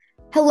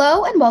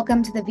Hello and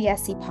welcome to the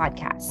VSC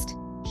podcast.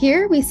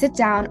 Here we sit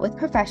down with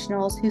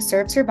professionals who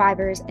serve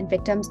survivors and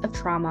victims of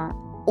trauma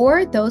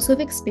or those who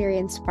have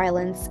experienced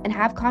violence and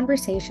have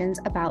conversations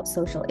about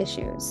social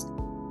issues.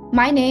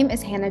 My name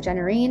is Hannah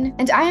Jennerine,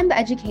 and I am the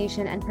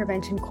Education and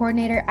Prevention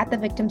Coordinator at the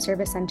Victim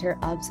Service Center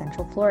of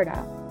Central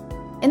Florida.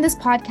 In this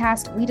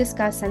podcast, we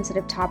discuss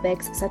sensitive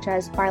topics such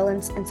as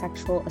violence and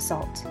sexual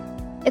assault.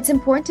 It's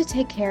important to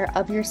take care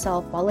of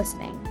yourself while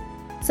listening.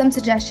 Some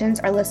suggestions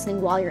are listening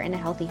while you're in a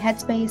healthy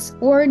headspace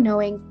or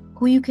knowing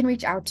who you can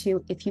reach out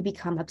to if you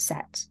become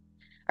upset.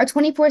 Our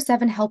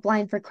 24/7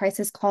 helpline for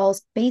crisis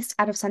calls based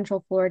out of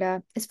Central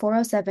Florida is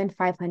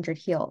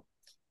 407-500-HEAL.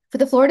 For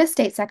the Florida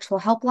State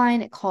Sexual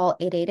Helpline, call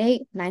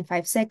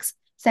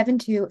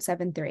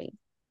 888-956-7273.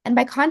 And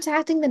by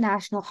contacting the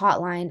National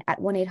Hotline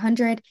at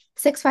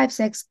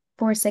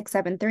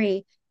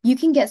 1-800-656-4673, you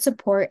can get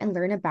support and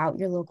learn about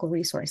your local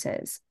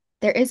resources.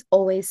 There is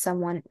always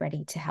someone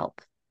ready to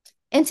help.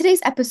 In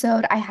today's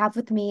episode, I have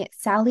with me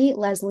Sally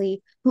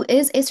Leslie, who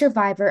is a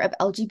survivor of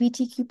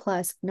LGBTQ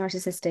plus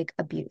narcissistic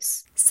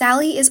abuse.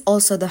 Sally is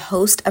also the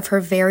host of her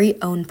very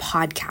own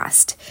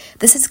podcast.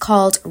 This is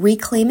called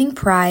Reclaiming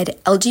Pride,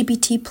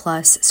 LGBT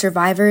plus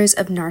Survivors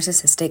of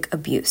Narcissistic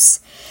Abuse.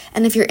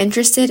 And if you're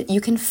interested,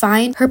 you can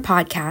find her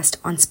podcast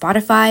on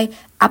Spotify,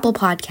 Apple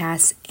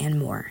Podcasts, and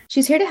more.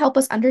 She's here to help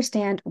us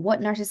understand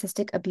what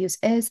narcissistic abuse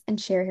is and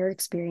share her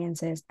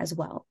experiences as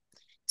well.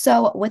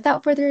 So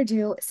without further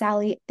ado,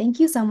 Sally, thank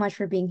you so much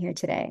for being here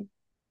today.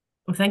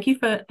 Well, thank you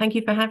for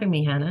having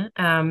me, Hannah.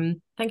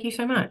 Thank you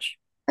so much.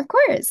 Of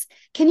course.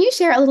 Can you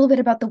share a little bit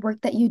about the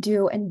work that you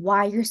do and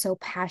why you're so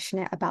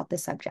passionate about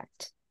this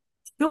subject?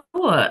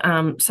 Sure.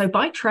 So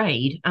by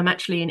trade, I'm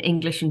actually an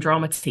English and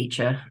drama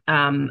teacher,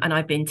 and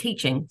I've been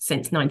teaching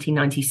since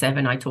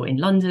 1997. I taught in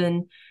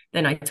London,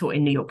 then I taught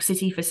in New York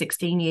City for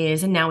 16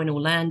 years, and now in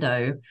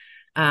Orlando.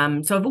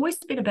 So I've always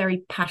been a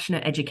very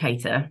passionate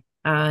educator.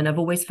 And I've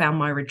always found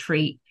my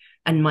retreat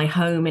and my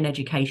home in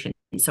education.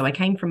 So I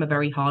came from a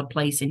very hard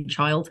place in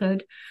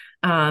childhood.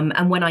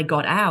 And when I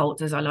got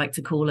out, as I like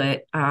to call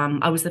it,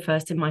 I was the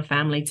first in my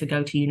family to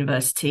go to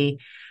university.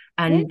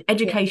 And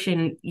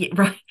education,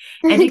 right?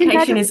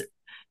 Education is,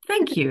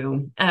 thank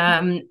you.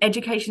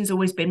 Education's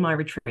always been my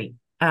retreat.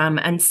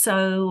 And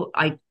so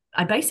I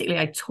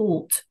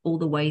taught all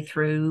the way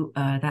through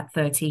that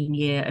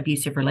 13-year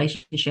abusive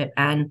relationship.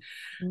 And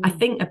I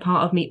think a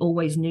part of me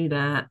always knew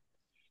that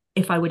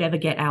if I would ever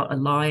get out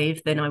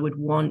alive, then I would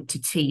want to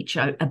teach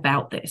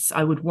about this.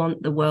 I would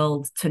want the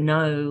world to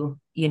know,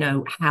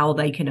 how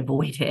they can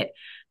avoid it.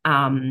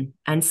 And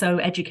so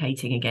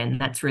educating again,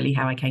 that's really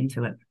how I came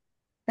to it.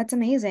 That's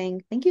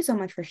amazing. Thank you so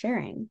much for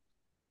sharing.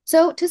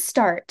 So to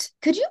start,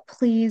 could you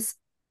please,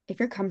 if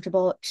you're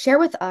comfortable, share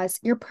with us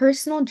your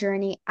personal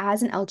journey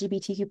as an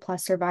LGBTQ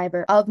plus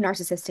survivor of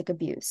narcissistic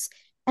abuse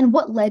and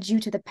what led you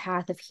to the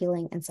path of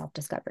healing and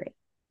self-discovery?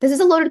 This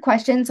is a loaded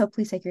question, so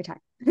please take your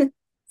time.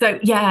 So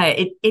yeah,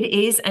 it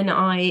is, and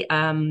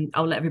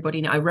I'll let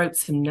everybody know. I wrote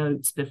some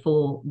notes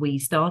before we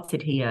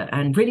started here,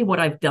 and really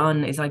what I've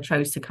done is I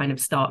chose to kind of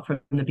start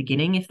from the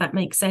beginning, if that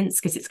makes sense,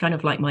 because it's kind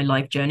of like my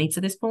life journey to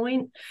this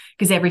point,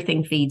 because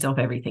everything feeds off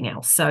everything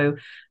else. So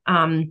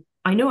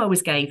I knew I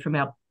was gay from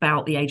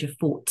about the age of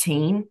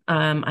 14.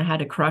 I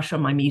had a crush on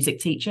my music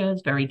teacher.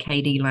 It's very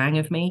KD Lang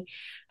of me.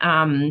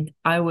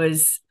 I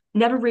was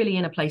never really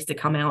in a place to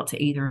come out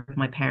to either of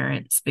my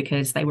parents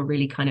because they were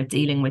really kind of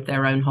dealing with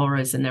their own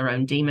horrors and their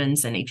own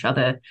demons and each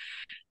other.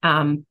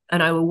 And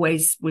I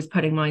always was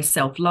putting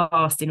myself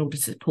last in order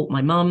to support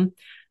my mum,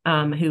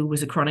 who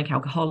was a chronic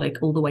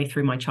alcoholic all the way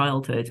through my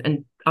childhood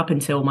and up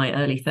until my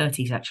early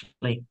 30s,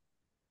 actually.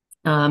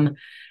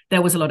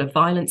 There was a lot of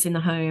violence in the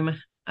home,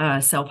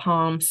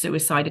 self-harm,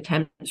 suicide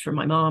attempts from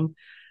my mom.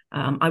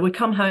 I would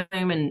come home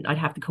and I'd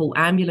have to call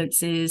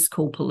ambulances,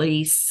 call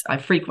police. I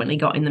frequently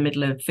got in the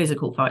middle of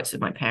physical fights with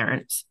my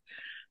parents.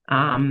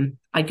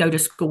 I'd go to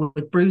school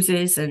with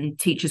bruises and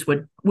teachers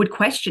would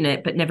question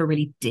it, but never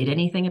really did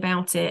anything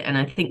about it. And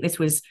I think this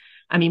was,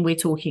 we're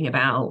talking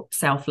about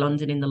South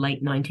London in the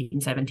late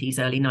 1970s,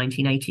 early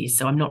 1980s.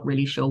 So I'm not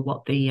really sure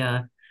what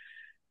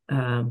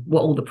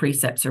all the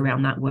precepts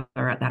around that were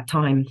at that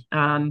time.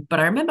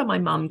 But I remember my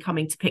mum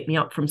coming to pick me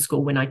up from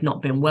school when I'd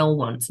not been well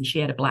once, and she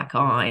had a black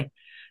eye.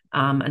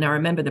 And I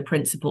remember the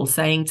principal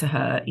saying to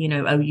her,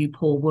 oh, you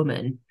poor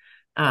woman,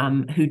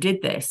 who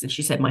did this? And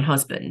she said, my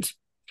husband.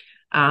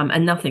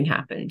 And nothing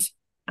happened.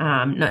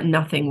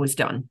 Nothing was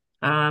done.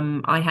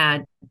 I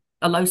had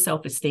a low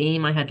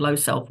self-esteem. I had low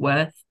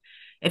self-worth.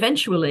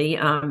 Eventually,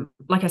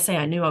 like I say,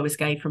 I knew I was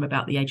gay from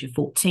about the age of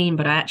 14,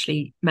 but I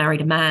actually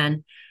married a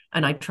man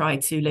and I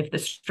tried to live the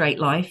straight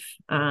life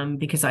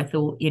because I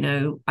thought,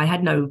 I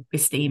had no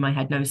esteem. I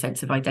had no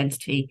sense of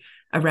identity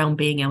around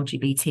being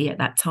LGBT at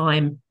that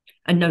time.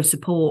 And no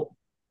support.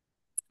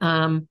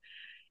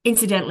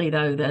 Incidentally,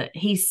 though, that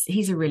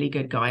he's a really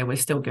good guy. We're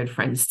still good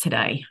friends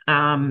today.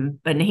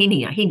 But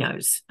he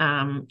knows.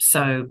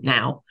 So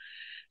now,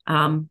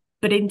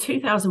 but in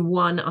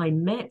 2001, I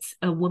met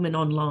a woman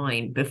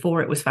online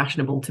before it was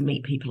fashionable to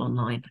meet people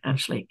online,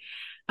 actually.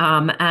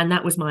 And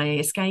that was my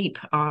escape.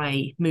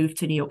 I moved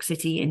to New York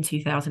City in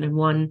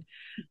 2001.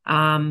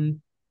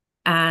 And,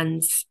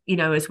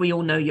 as we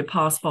all know, your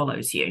past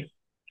follows you.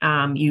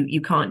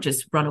 You can't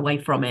just run away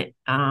from it.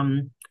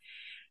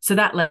 So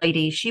that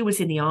lady, she was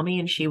in the army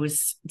and she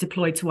was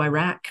deployed to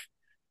Iraq.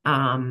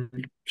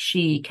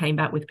 She came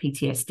back with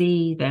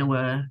PTSD. There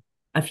were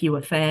a few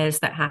affairs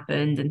that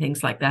happened and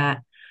things like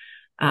that.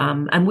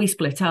 And we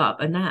split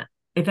up, and that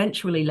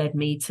eventually led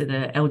me to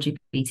the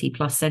LGBT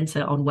plus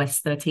center on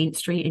West 13th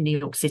Street in New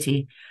York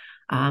City.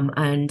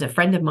 And a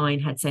friend of mine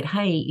had said,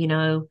 hey,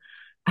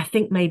 I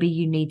think maybe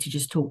you need to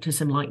just talk to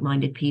some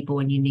like-minded people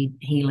and you need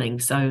healing.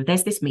 So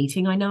there's this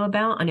meeting I know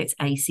about, and it's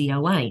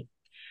ACOA.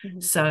 Mm-hmm.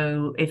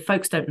 So if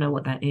folks don't know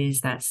what that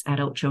is, that's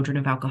Adult Children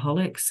of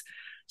Alcoholics.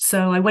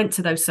 So I went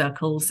to those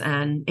circles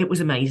and it was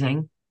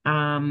amazing.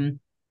 And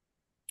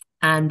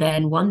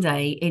then one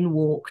day in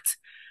walked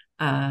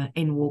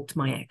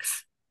my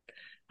ex.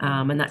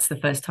 And that's the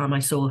first time I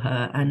saw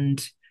her.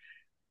 And,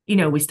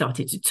 we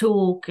started to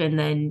talk, and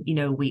then,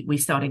 we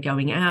started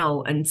going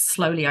out, and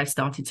slowly I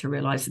started to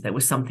realize that there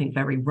was something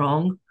very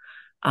wrong.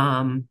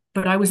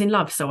 But I was in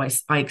love, so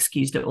I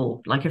excused it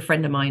all. Like a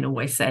friend of mine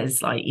always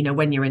says, like,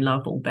 when you're in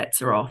love, all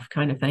bets are off,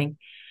 kind of thing.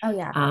 Oh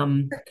yeah.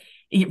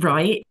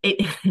 Right.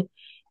 It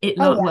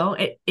Oh, yeah. well,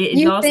 it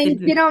You lasted.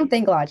 think, you don't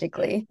think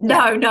logically.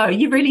 No,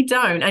 you really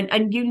don't.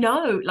 And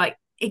like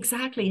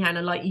exactly,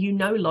 Hannah, like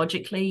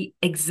logically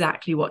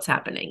exactly what's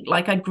happening.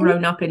 Like I'd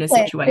grown up in a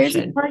There's a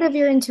situation. part of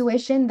your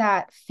intuition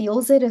that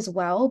feels it as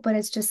well, but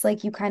it's just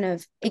like you kind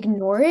of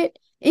ignore it.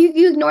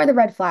 You ignore the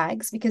red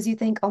flags because you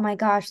think, oh my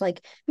gosh,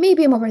 like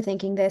maybe I'm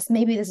overthinking this.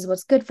 Maybe this is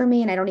what's good for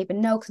me and I don't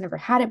even know because I never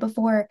had it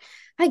before.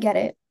 I get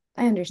it.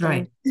 I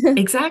understand. Right.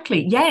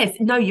 Exactly. Yes.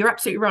 No, you're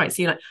absolutely right.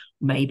 So you're like,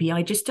 maybe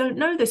I just don't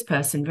know this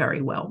person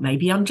very well.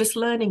 Maybe I'm just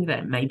learning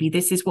them. Maybe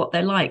this is what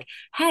they're like.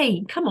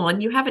 Hey, come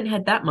on, you haven't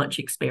had that much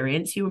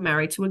experience. You were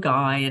married to a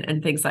guy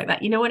and things like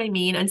that. You know what I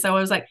mean? And so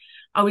I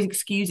was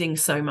excusing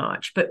so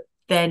much. But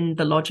then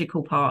the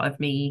logical part of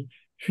me,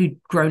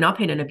 who'd grown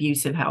up in an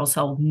abusive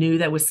household, knew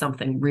there was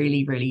something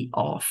really, really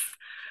off.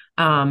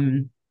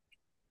 And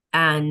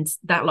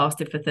that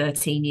lasted for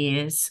 13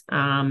 years.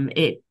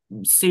 It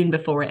soon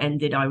before it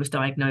ended, I was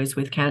diagnosed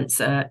with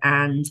cancer,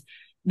 and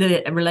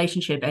the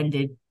relationship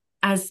ended,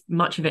 as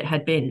much of it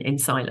had been, in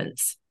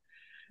silence.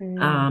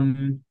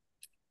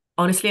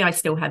 Honestly, I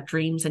still have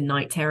dreams and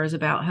night terrors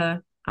about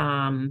her.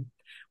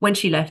 When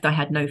she left, I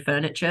had no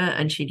furniture,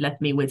 and she'd left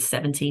me with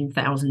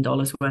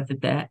 $17,000 worth of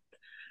debt.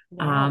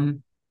 Wow.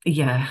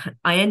 Yeah,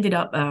 I ended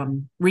up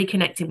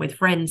reconnecting with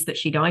friends that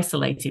she'd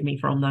isolated me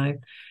from, though.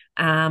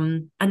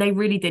 And they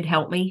really did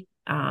help me.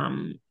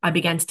 I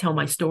began to tell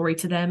my story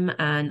to them,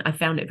 and I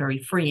found it very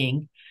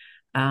freeing.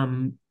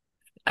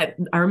 I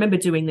remember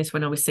doing this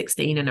when I was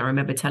 16, and I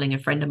remember telling a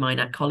friend of mine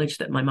at college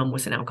that my mum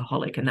was an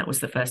alcoholic, and that was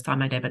the first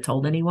time I'd ever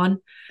told anyone.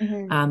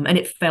 Mm-hmm. And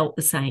it felt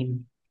the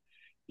same.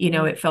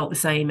 It felt the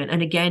same.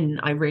 And again,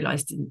 I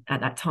realized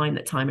at that time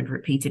that time had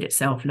repeated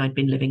itself, and I'd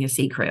been living a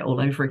secret all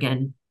over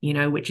again,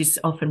 which is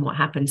often what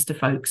happens to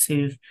folks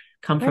who've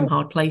come from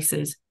hard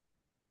places.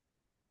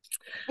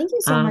 Thank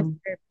you so much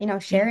for,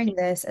 sharing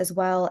this as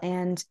well,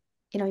 and,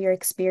 your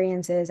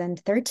experiences. And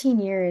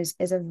 13 years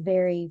is a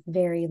very,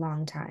 very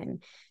long time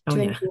to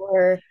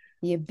endure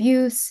the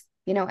abuse,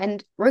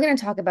 and we're going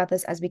to talk about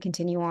this as we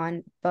continue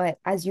on. But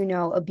as you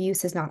know,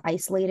 abuse is not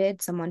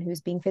isolated. Someone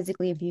who's being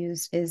physically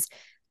abused is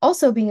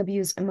also being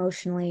abused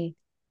emotionally,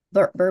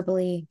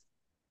 verbally.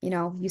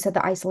 You said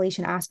the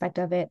isolation aspect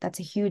of it. That's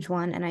a huge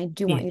one. And I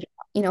do want you to,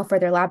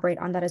 further elaborate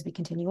on that as we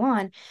continue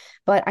on.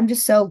 But I'm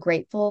just so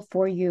grateful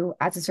for you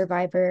as a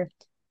survivor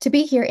to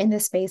be here in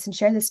this space and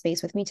share this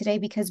space with me today,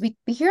 because we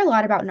hear a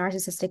lot about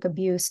narcissistic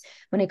abuse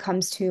when it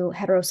comes to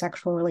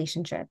heterosexual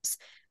relationships.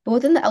 But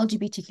within the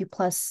LGBTQ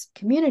plus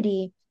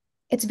community,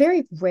 it's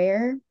very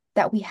rare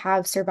that we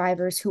have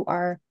survivors who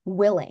are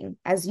willing,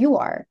 as you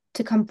are,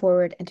 to come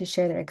forward and to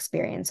share their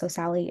experience. So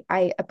Sally,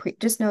 I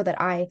just know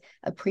that I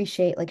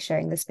appreciate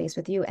sharing this space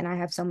with you, and I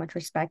have so much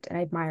respect and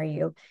I admire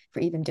you for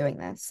even doing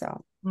this.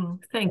 So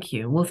well, thank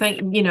you. Well,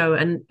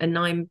 and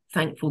I'm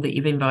thankful that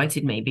you've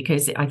invited me,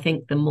 because I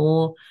think the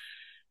more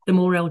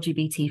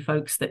LGBT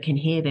folks that can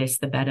hear this,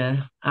 the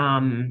better.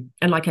 And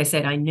like I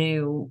said, I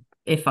knew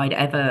if I'd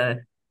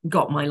ever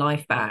got my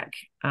life back,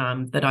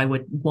 that I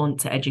would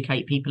want to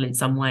educate people in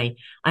some way.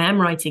 I am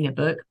writing a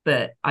book,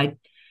 but I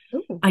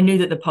knew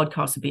that the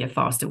podcast would be a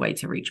faster way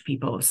to reach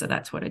people. So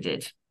that's what I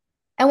did.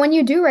 And when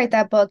you do write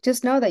that book,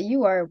 just know that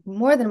you are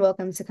more than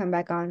welcome to come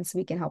back on so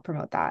we can help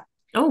promote that.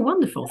 Oh,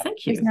 wonderful.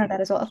 Thank you. Please know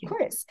that as well. Of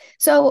course.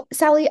 So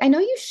Sally, I know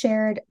you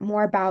shared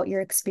more about your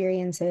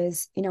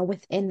experiences,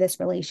 within this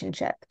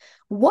relationship.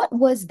 What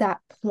was that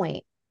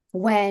point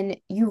when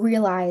you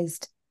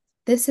realized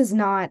this is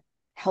not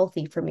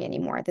healthy for me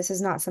anymore? This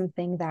is not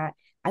something that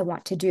I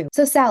want to do.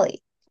 So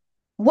Sally,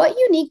 what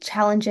unique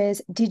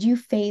challenges did you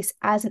face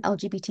as an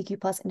LGBTQ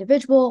plus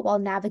individual while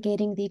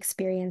navigating the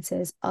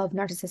experiences of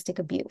narcissistic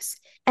abuse?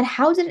 And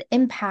how did it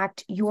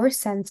impact your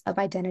sense of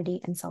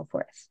identity and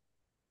self-worth?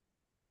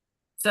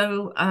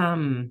 So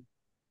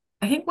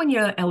I think when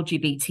you're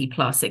LGBT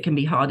plus, it can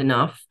be hard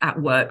enough at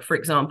work, for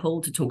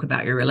example, to talk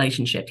about your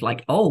relationship.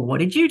 Like, oh, what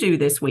did you do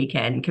this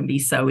weekend? Can be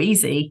so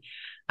easy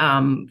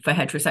for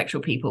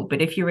heterosexual people.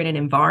 But if you're in an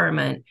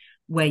environment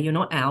where you're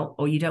not out,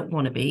 or you don't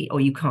want to be,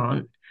 or you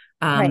can't,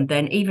 Right.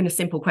 then even a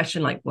simple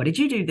question like, what did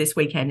you do this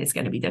weekend is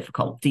going to be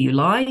difficult. Do you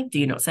lie? Do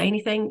you not say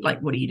anything?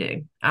 Like, what do you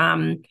do?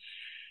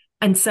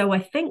 And so I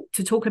think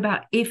to talk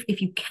about,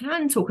 if you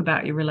can talk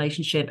about your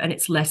relationship and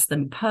it's less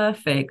than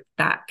perfect,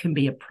 that can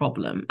be a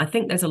problem. I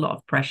think there's a lot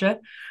of pressure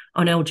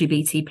on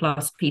LGBT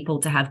plus people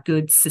to have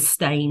good,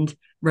 sustained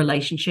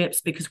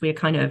relationships because we're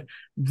kind of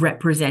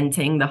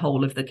representing the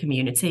whole of the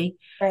community.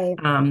 Right.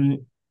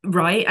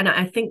 Right. And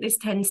I think this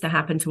tends to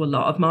happen to a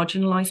lot of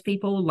marginalized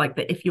people, like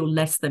that if you're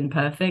less than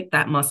perfect,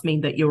 that must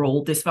mean that you're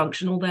all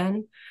dysfunctional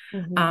then.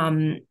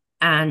 Mm-hmm.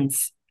 And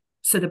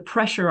so the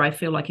pressure I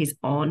feel like is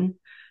on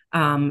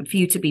for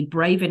you to be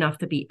brave enough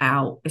to be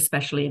out,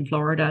 especially in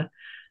Florida,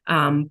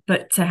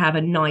 but to have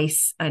a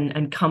nice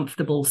and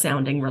comfortable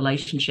sounding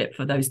relationship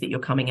for those that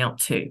you're coming out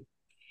to.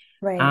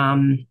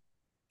 Right.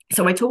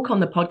 So I talk on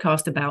the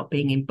podcast about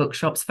being in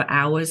bookshops for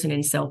hours and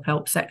in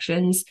self-help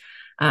sections,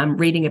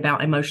 reading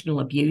about emotional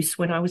abuse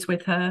when I was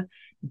with her,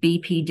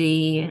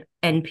 BPD,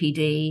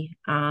 NPD,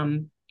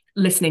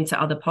 listening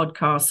to other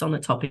podcasts on the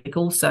topic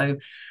also.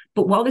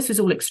 But while this was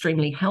all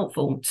extremely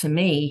helpful to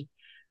me,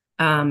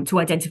 to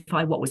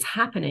identify what was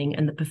happening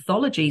and the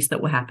pathologies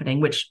that were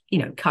happening, which,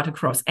 cut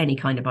across any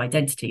kind of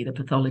identity. The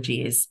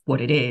pathology is what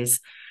it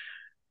is.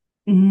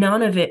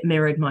 None of it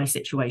mirrored my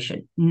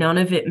situation. None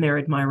of it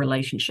mirrored my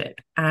relationship.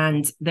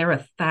 And there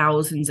are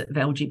thousands of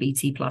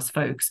LGBT plus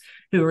folks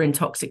who are in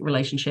toxic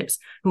relationships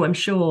who I'm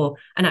sure,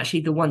 and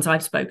actually the ones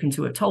I've spoken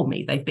to have told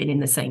me they've been in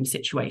the same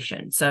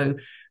situation. So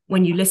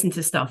when you listen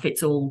to stuff,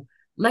 it's all,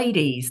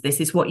 ladies, this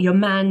is what your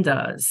man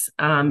does,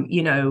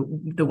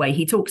 the way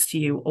he talks to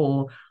you,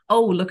 or,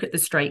 oh, look at the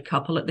straight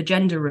couple at the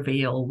gender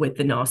reveal with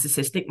the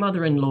narcissistic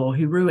mother-in-law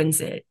who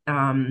ruins it.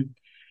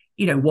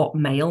 What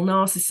male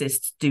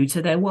narcissists do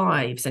to their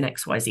wives and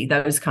XYZ,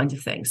 those kinds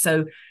of things.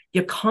 So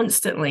you're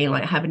constantly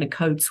like having a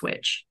code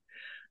switch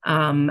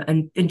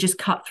and just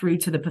cut through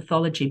to the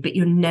pathology, but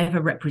you're never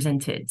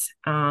represented.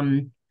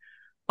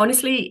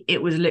 Honestly,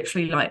 it was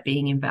literally like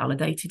being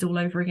invalidated all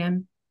over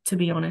again, to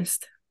be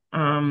honest.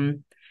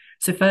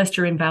 So first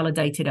you're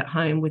invalidated at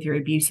home with your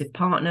abusive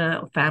partner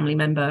or family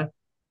member,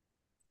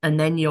 and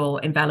then you're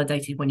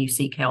invalidated when you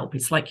seek help.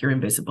 It's like you're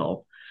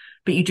invisible,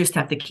 but you just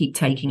have to keep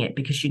taking it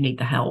because you need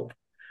the help.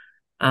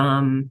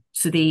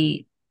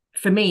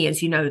 For me,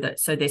 as you know,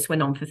 this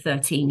went on for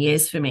 13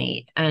 years for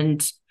me.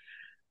 And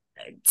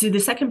to the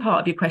second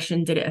part of your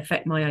question, did it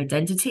affect my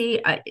identity?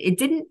 It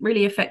didn't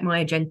really affect my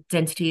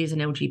identity as an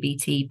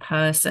LGBT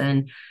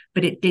person,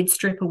 but it did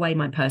strip away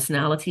my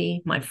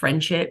personality, my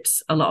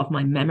friendships, a lot of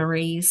my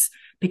memories,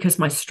 because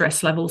my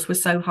stress levels were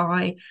so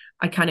high.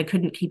 I kind of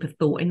couldn't keep a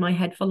thought in my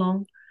head for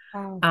long.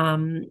 Wow.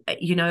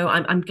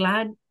 I'm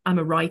glad I'm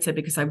a writer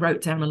because I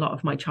wrote down a lot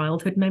of my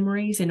childhood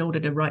memories in order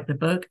to write the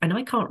book, and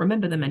I can't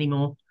remember them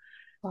anymore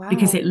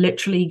because Wow. it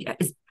literally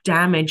has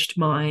damaged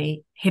my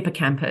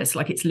hippocampus.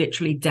 Like it's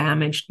literally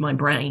damaged my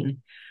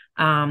brain.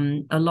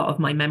 A lot of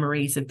my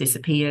memories have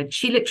disappeared.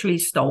 She literally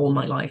stole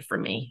my life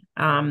from me.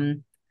 I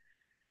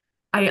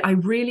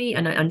really,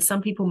 and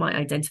some people might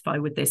identify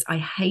with this, I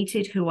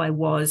hated who I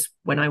was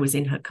when I was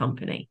in her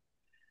company.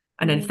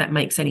 And then if that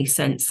makes any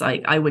sense,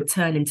 like I would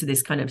turn into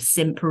this kind of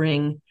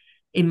simpering,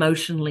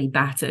 emotionally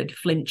battered,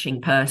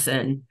 flinching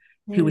person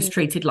who was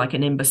treated like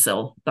an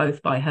imbecile,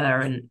 both by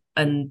her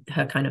and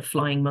her kind of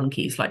flying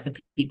monkeys, like the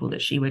people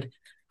that she would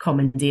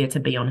commandeer to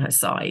be on her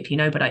side,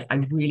 but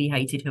I really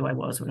hated who I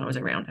was when I was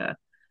around her.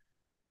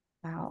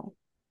 Wow.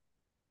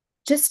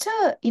 Just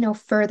to,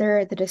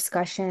 further the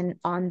discussion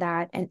on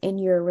that and in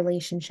your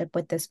relationship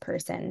with this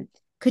person,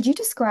 could you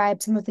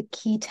describe some of the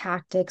key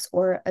tactics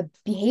or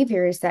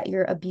behaviors that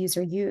your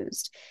abuser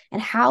used?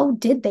 And how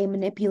did they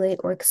manipulate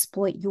or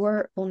exploit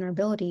your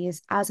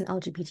vulnerabilities as an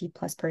LGBT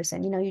plus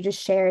person? You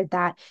just shared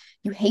that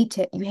you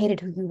hated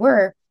who you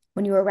were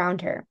when you were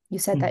around her. You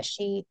said that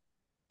she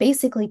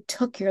basically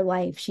took your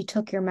life, she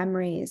took your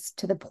memories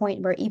to the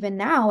point where even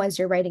now, as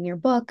you're writing your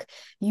book,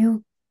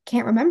 you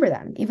can't remember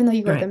them. Even though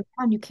you wrote Right. them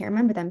down, you can't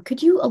remember them.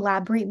 Could you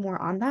elaborate more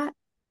on that?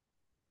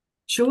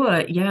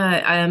 Sure.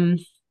 Yeah.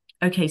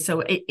 Okay,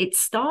 so it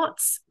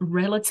starts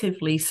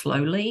relatively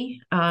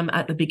slowly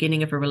at the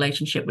beginning of a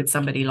relationship with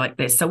somebody like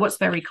this. So what's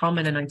very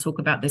common, and I talk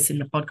about this in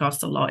the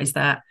podcast a lot, is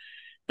that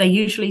they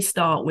usually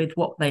start with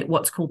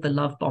what's called the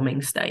love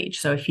bombing stage.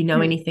 So if you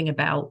know anything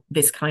about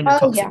this kind of Oh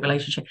toxic yeah.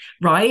 relationship,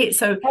 right?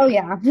 So Oh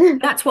yeah.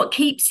 that's what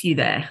keeps you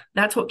there.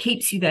 That's what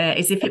keeps you there.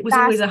 Is if The it was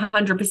always fast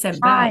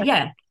 100% bad, time.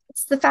 yeah,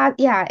 It's the fact,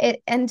 yeah,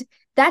 and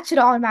that should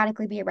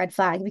automatically be a red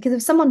flag because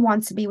if someone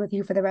wants to be with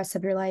you for the rest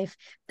of your life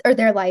or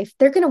their life,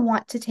 they're going to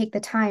want to take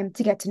the time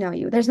to get to know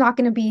you. There's not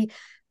going to be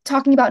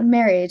talking about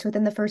marriage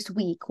within the first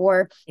week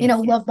or, yes,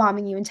 love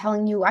bombing you and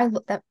telling you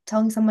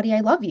telling somebody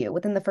I love you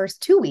within the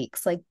first 2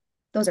 weeks. Like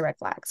those are red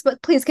flags.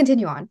 But please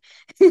continue on.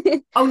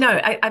 Oh no,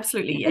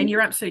 absolutely, and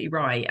you're absolutely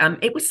right.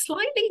 It was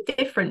slightly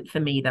different for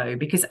me though,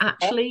 because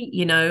actually,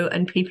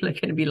 and people are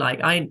going to be like,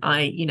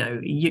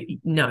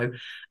 no.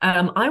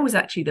 I was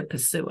actually the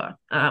pursuer.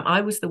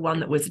 I was the one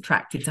that was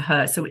attracted to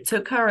her, so it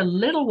took her a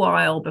little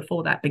while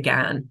before that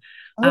began.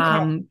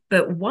 Okay.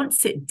 But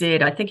once it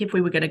did, I think if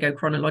we were going to go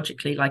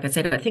chronologically, like I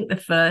said, I think the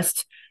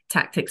first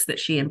tactics that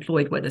she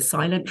employed were the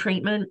silent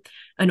treatment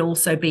and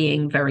also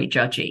being very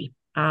judgy.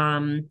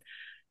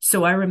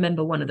 So I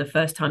remember one of the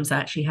first times I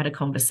actually had a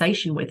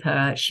conversation with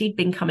her, she'd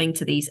been coming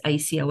to these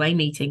ACOA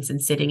meetings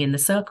and sitting in the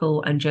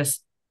circle and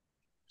just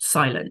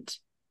silent.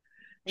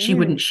 She Mm.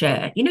 wouldn't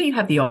share. You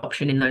have the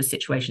option in those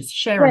situations to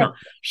share or Right. not.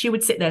 She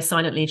would sit there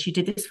silently, and she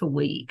did this for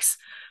weeks.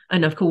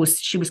 And of course,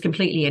 she was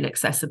completely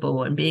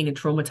inaccessible. And being a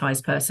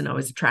traumatized person, I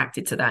was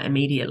attracted to that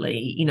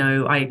immediately.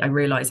 I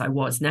realized I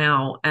was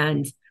now.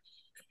 And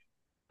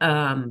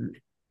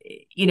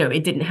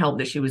it didn't help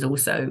that she was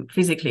also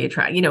physically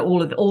attractive, all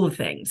the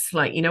things,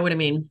 like, you know what I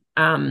mean?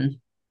 And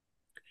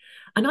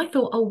I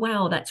thought, oh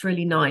wow, that's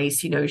really nice.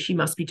 She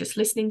must be just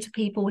listening to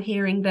people,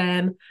 hearing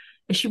them.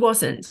 And she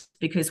wasn't,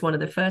 because one of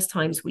the first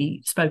times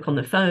we spoke on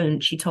the phone,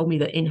 she told me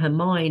that in her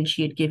mind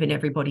she had given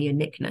everybody a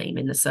nickname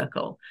in the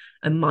circle,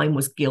 and mine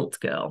was Guilt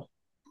Girl.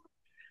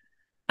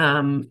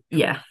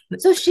 Yeah.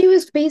 So she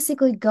was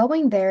basically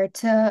going there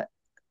to,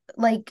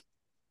 like,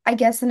 I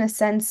guess in a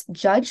sense,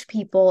 judge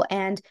people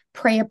and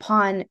prey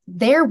upon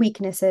their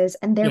weaknesses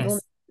and their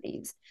Yes.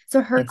 vulnerabilities.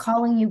 So her Yes.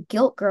 calling you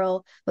guilt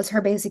girl was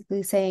her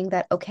basically saying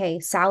that, okay,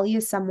 Sally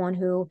is someone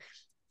who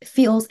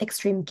feels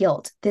extreme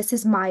guilt. This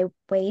is my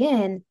way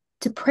in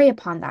to prey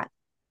upon that.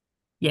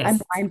 I'm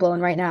Yes. mind blown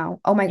right now.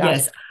 Oh my gosh.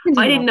 Yes. I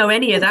Continue didn't on. know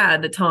any of that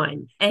at the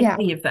time, Yeah.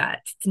 any of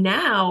that.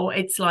 Now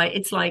it's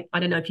like I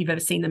don't know if you've ever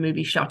seen the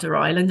movie Shutter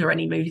Island or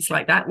any movies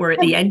like that, where at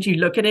the end you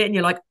look at it and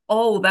you're like,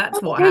 oh,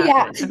 that's what Okay,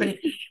 yeah. happened. I mean,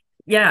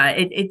 yeah,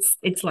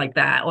 it's like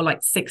that, or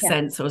like Sixth Yeah.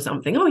 Sense or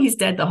something. Oh, he's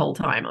dead the whole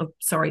time. I'm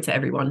sorry to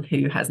everyone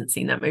who hasn't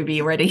seen that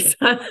movie already.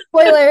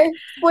 Spoiler,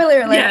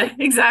 spoiler alert. Yeah,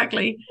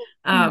 exactly.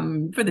 Yeah.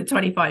 For the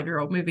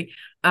 25-year-old movie.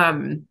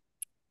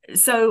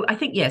 So I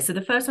think, yeah, so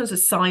the first one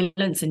was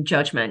silence and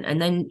judgment,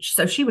 and then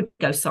so she would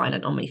go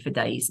silent on me for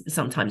days,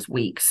 sometimes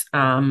weeks.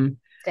 So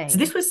Dang.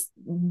 this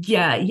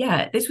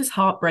was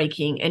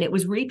heartbreaking, and it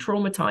was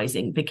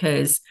re-traumatizing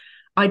because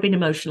I'd been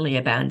emotionally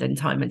abandoned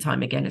time and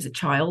time again as a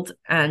child,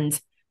 and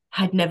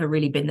had never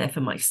really been there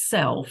for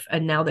myself.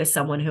 And now there's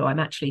someone who I'm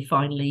actually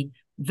finally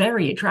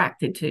very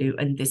attracted to,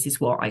 and this is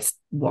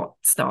what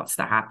starts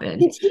to happen.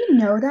 Did you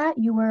know that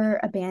you were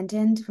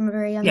abandoned from a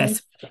very young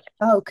age? Yes.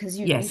 Oh, because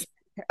you Yes.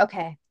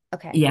 okay.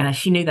 Okay. Yeah,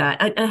 she knew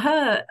that. And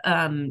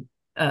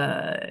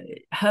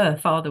her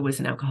father was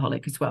an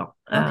alcoholic as well.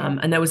 Okay.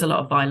 And there was a lot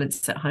of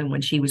violence at home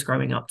when she was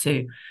growing up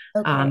too.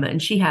 Okay.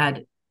 And she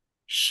had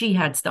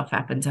stuff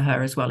happen to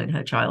her as well in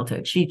her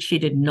childhood. She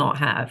did not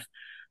have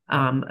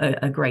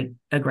a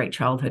great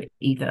childhood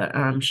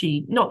either.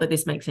 She, not that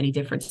this makes any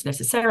difference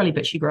necessarily,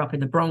 but she grew up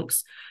in the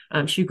Bronx.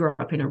 She grew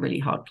up in a really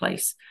hard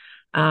place.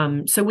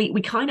 So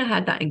we kind of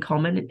had that in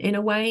common in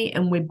a way,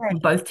 and we're Right.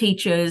 both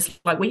teachers.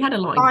 Like, we had a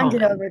lot in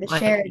Bonded common. over the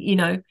Like,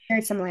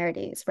 shared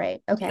similarities,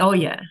 right? Okay. oh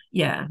yeah,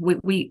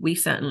 we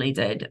certainly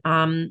did.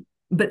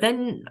 But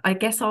then I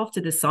guess after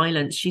the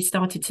silence, she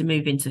started to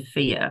move into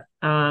fear.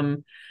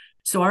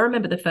 So I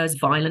remember the first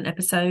violent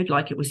episode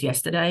like it was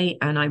yesterday,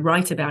 and I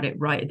write about it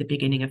right at the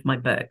beginning of my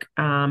book.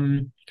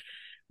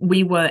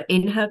 We were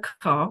in her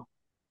car,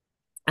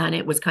 and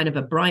it was kind of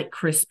a bright,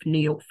 crisp New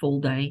York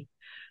fall day.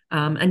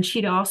 And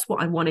she'd asked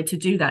what I wanted to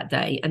do that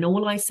day, and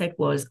all I said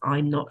was,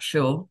 "I'm not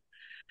sure."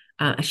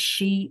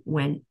 She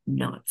went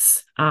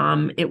nuts.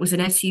 It was an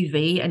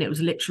SUV, and it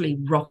was literally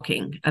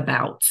rocking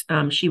about.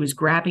 She was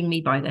grabbing me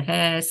by the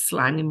hair,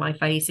 slamming my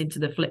face into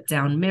the flip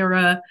down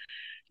mirror,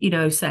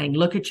 saying,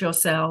 "Look at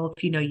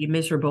yourself, you're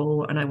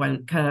miserable," and I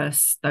won't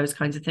curse, those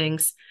kinds of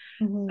things.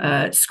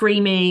 Hmm.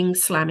 Screaming,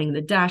 slamming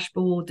the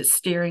dashboard, the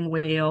steering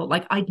wheel.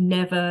 Like, I'd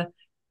never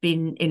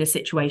been in a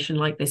situation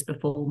like this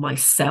before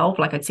myself.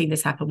 Like, I'd seen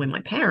this happen with my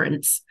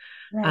parents,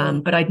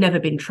 Right. but I'd never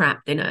been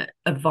trapped in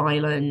a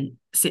violent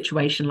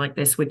situation like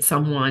this with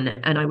someone.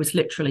 And I was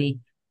literally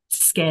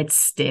scared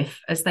stiff,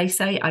 as they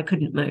say. I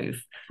couldn't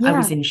move. I Yeah.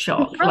 was in You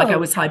shock. Like, I froze.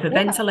 was Yeah.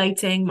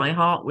 hyperventilating. My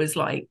heart was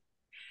like,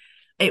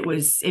 it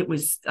was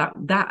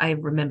that I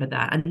remember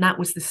that. And that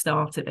was the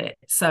start of it.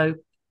 So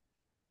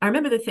I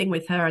remember the thing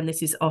with her, and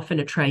this is often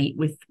a trait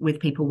with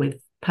people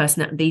with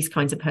these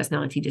kinds of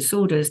personality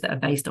disorders that are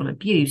based on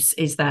abuse,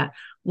 is that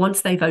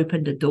once they've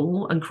opened a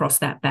door and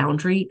crossed that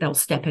boundary, they'll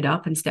step it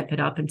up and step it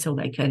up until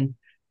they can,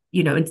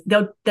 and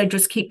they'll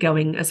just keep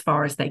going as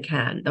far as they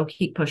can. They'll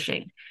keep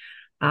pushing.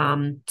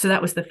 So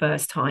that was the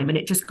first time, and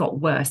it just got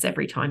worse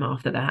every time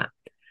after that.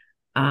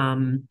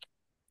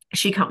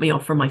 She cut me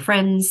off from my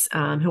friends,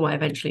 who I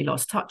eventually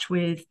lost touch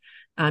with.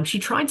 She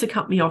tried to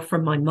cut me off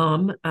from my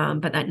mum,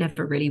 but that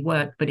never really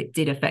worked. But it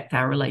did affect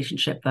our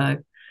relationship, though.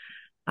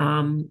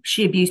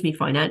 She abused me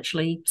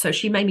financially. So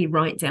she made me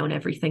write down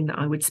everything that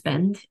I would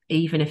spend,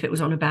 even if it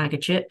was on a bag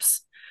of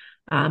chips.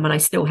 And I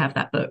still have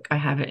that book. I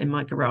have it in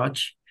my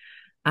garage.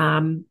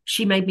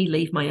 She made me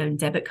leave my own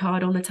debit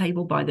card on the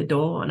table by the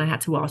door, and I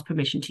had to ask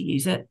permission to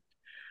use it.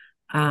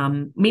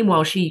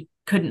 Meanwhile, she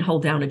couldn't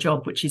hold down a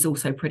job, which is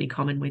also pretty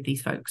common with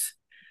these folks,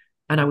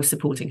 and I was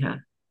supporting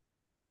her.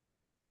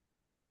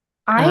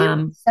 I am in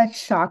Um, such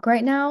shock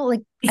right now.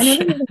 Like, I know this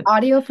is yeah, an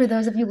audio for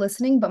those of you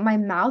listening, but my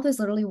mouth is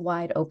literally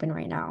wide open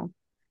right now.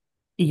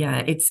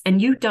 yeah, it's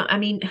and you don't. I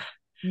mean,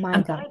 My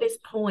and by God. this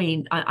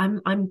point,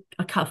 I'm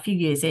a few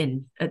years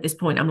in at this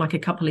point. I'm like a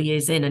couple of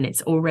years in, and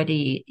it's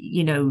already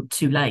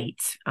too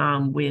late.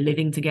 We're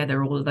living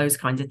together, all of those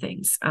kinds of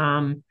things.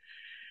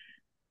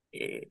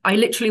 I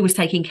literally was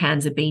taking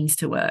cans of beans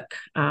to work.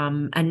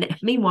 And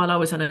meanwhile, I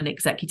was on an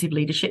executive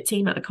leadership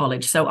team at the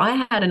college. So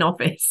I had an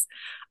office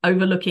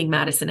overlooking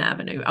Madison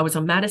Avenue. I was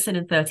on Madison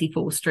and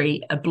 34th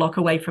Street, a block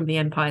away from the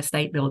Empire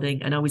State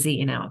Building, and I was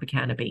eating out of a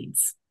can of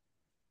beans,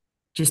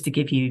 just to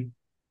give you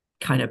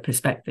kind of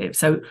perspective.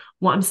 So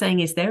what I'm saying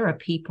is there are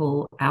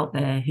people out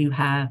there who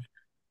have,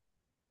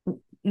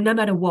 no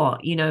matter what,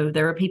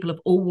 there are people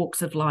of all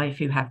walks of life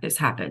who have this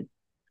happen.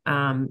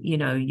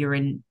 You're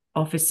in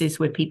offices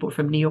with people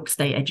from New York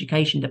State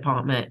Education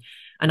Department,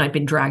 and I've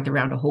been dragged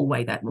around a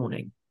hallway that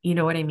morning. You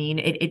know what I mean?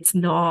 It's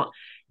not,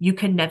 you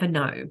can never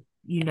know.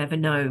 You never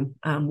know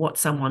what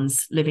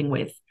someone's living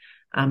with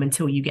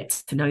until you get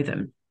to know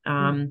them.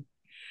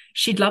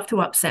 She'd love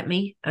to upset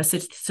me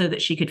so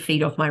that she could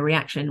feed off my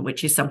reaction,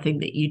 which is something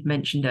that you'd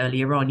mentioned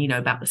earlier on,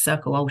 about the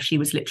circle. Oh, she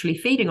was literally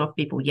feeding off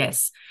people.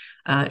 Yes,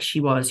 she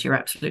was. You're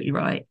absolutely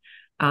right.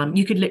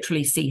 You could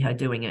literally see her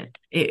doing it.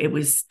 It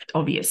was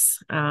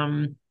obvious.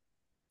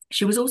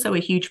 She was also a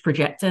huge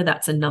projector.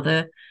 That's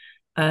another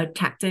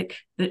tactic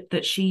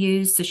that she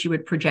used. So she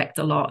would project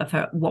a lot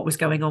of what was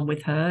going on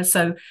with her.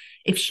 So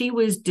if she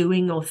was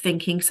doing or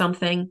thinking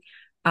something,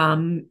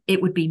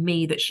 it would be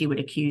me that she would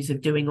accuse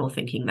of doing or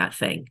thinking that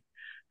thing,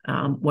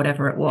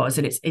 whatever it was.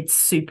 And it's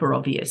super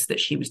obvious that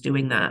she was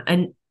doing that.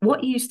 And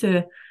what used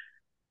to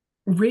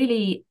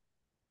really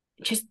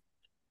just,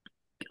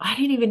 I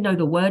didn't even know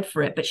the word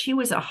for it, but she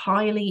was a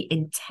highly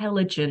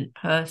intelligent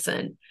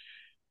person.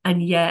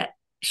 And yet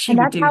she And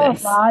would that's do how a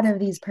this. lot of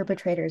these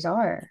perpetrators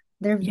are.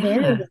 They're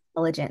very Yeah.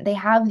 intelligent. They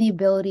have the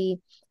ability,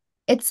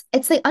 it's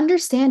they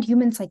understand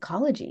human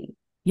psychology.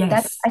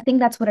 That's Yes. I think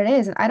that's what it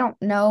is. And I don't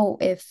know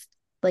if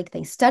like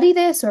they study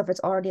this or if it's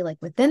already like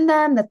within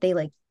them that they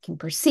like can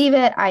perceive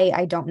it.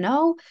 I don't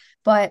know.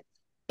 But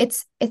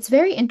it's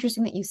very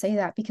interesting that you say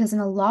that because in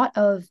a lot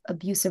of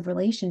abusive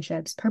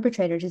relationships,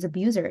 perpetrators as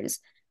abusers,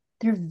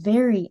 they're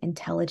very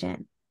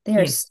intelligent.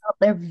 Yes.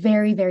 They're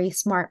very, very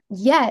smart,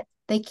 yet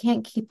they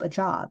can't keep a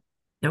job.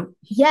 No.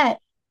 Yet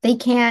they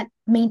can't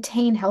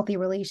maintain healthy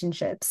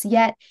relationships.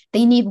 Yet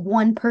they need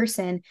one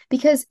person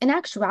because, in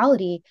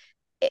actuality,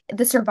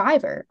 the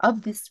survivor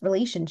of this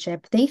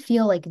relationship, they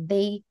feel like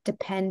they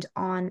depend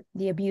on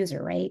the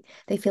abuser, right?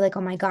 They feel like,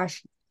 oh my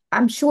gosh,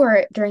 I'm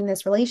sure during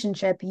this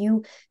relationship,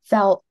 you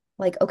felt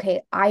like,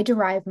 okay, I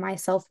derive my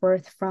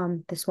self-worth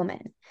from this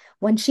woman.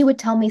 When she would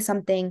tell me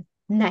something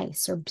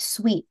nice or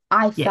sweet,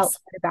 I felt Yes.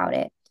 good about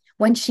it.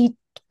 When she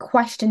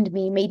questioned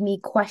me, made me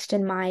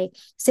question my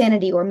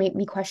sanity or made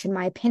me question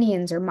my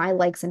opinions or my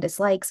likes and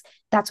dislikes,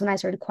 that's when I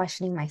started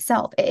questioning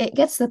myself. It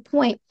gets to the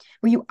point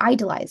where you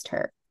idolized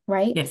her,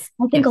 right? Yes.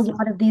 I think a Yes.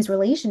 lot of these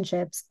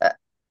relationships,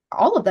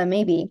 all of them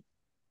maybe,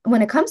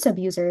 when it comes to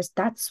abusers,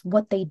 that's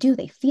what they do.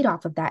 They feed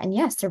off of that. And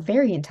yes, they're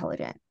very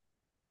intelligent.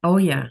 Oh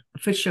yeah,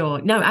 for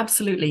sure. No,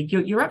 absolutely.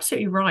 You're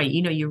absolutely right.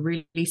 You're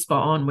really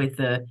spot on with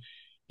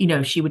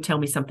she would tell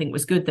me something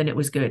was good, then it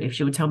was good. If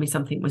she would tell me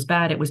something was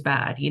bad, it was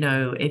bad.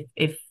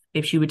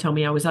 If she would tell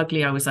me I was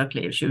ugly, I was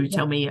ugly. If she would Yeah.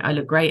 tell me I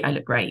look great, I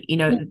look great. They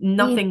need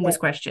Nothing was it.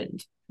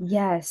 questioned.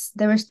 Yes,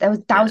 that was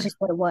Yeah. just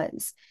what it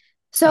was. Yeah.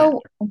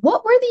 So,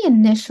 what were the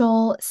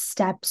initial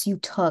steps you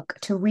took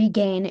to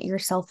regain your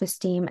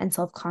self-esteem and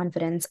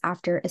self-confidence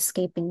after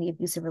escaping the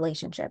abusive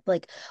relationship?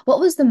 Like, what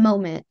was the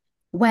moment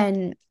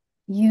when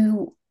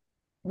you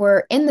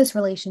were in this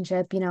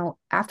relationship,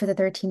 after the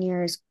 13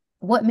 years?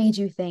 What made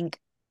you think,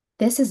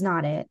 this is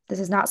not it? This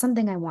is not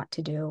something I want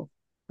to do.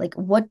 Like,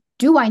 what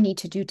do I need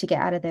to do to get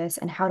out of this?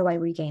 And how do I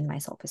regain my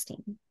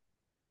self-esteem?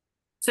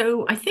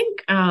 So I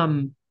think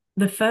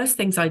the first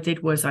things I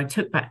did was I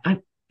took back.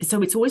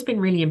 So it's always been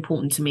really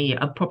important to me,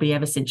 probably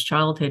ever since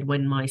childhood,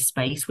 when my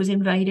space was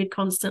invaded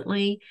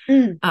constantly,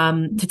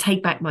 Mm. to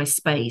take back my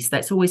space.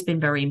 That's always been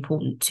very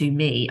important to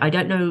me. I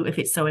don't know if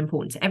it's so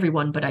important to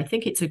everyone, but I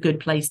think it's a good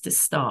place to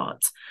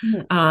start.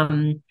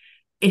 Mhm.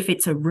 If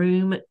it's a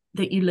room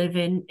that you live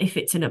in, if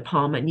it's an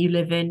apartment you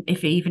live in,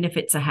 even if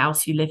it's a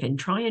house you live in,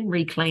 try and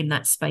reclaim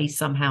that space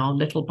somehow,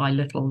 little by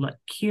little. Like,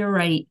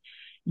 curate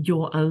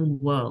your own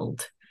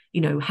world.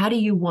 How do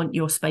you want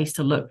your space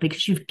to look?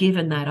 Because you've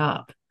given that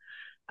up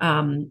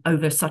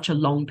over such a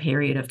long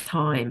period of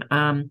time.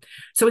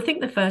 So I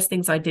think the first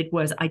things I did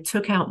was I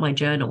took out my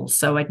journals.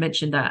 So I'd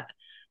mentioned that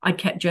I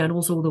kept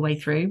journals all the way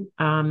through.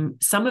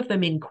 Some of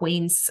them in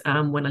Queens,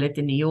 when I lived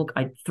in New York,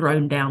 I'd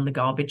thrown down the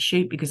garbage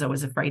chute because I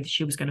was afraid that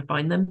she was going to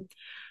find them.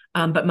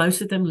 But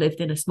most of them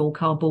lived in a small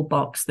cardboard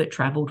box that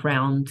traveled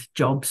round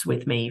jobs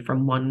with me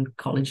from one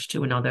college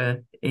to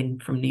another in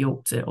from New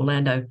York to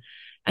Orlando.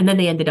 And then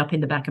they ended up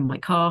in the back of my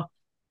car.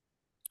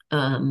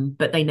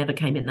 But they never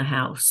came in the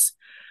house.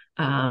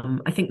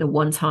 I think the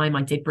one time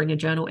I did bring a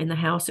journal in the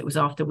house, it was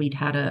after we'd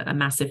had a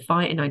massive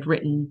fight, and I'd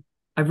written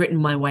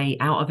my way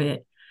out of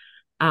it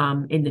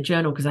in the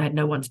journal because I had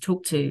no one to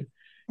talk to.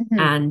 Mhm.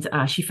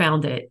 And she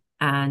found it,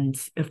 and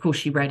of course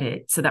she read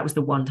it. So that was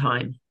the one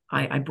time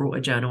I brought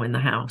a journal in the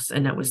house,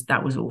 and that was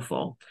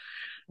awful.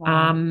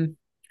 Wow.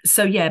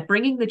 So yeah,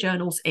 bringing the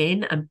journals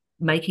in and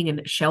making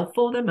a shelf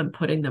for them and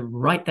putting them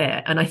right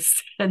there, and I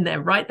stand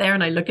there right there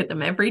and I look at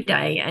them every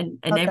day, and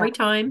Love that. every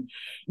time,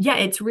 yeah,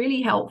 it's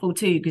really helpful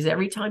too, because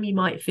every time you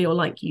might feel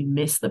like you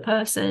miss the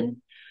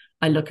person,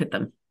 I look at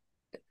them.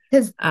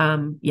 Because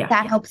Yeah.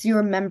 that helps you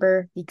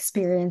remember the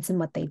experience and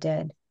what they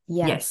did.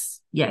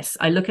 Yes. Yes,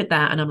 I look at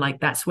that and I'm like,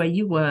 that's where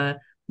you were,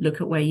 look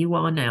at where you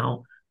are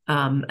now.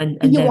 And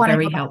You they're want to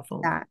very go back to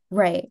helpful. that.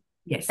 Right.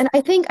 Yes. And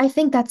I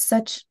think that's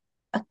such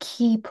a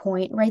key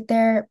point right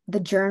there. The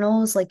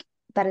journals, like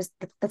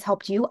that's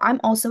helped you. I'm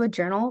also a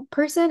journal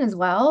person as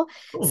well.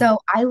 Cool. So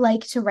I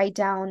like to write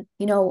down,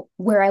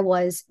 where I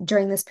was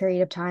during this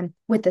period of time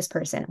with this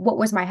person. What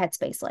was my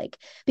headspace like?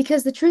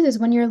 Because the truth is,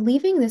 when you're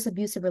leaving this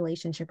abusive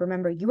relationship,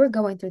 remember, you were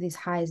going through these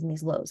highs and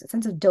these lows, a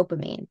sense of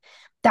dopamine.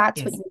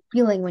 That's what you Yes. were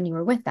feeling when you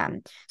were with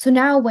them. So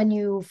now when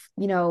you've,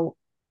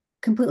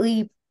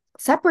 completely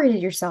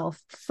separated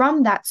yourself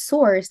from that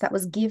source that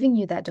was giving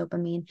you that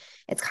dopamine,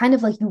 it's kind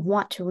of like you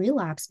want to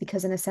relapse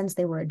because in a sense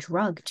they were a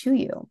drug to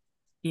you.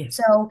 Yes.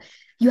 So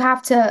you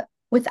have to,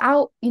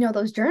 without,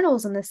 those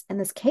journals in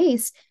this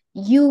case,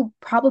 you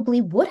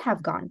probably would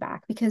have gone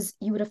back because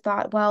you would have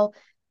thought, well,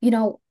 you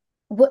know,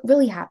 what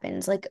really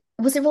happened? Like,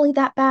 was it really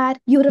that bad?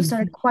 You would have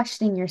started Mhm.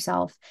 questioning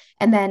yourself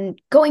and then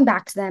going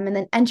back to them and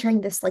then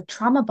entering this like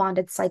trauma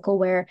bonded cycle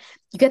where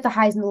you get the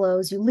highs and the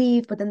lows, you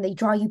leave, but then they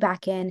draw you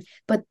back in.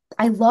 But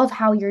I love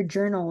how your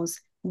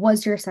journals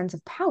was your sense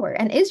of power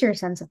and is your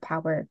sense of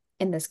power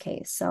in this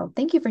case. So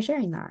thank you for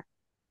sharing that.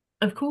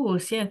 Of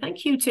course. Yeah.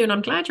 Thank you too. And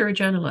I'm glad you're a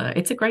journaler.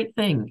 It's a great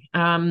thing.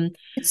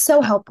 It's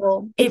so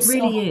helpful. It It's so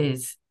really helpful.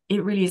 is.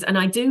 It really is. And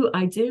I do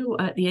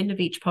at the end of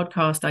each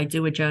podcast, I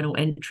do a journal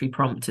entry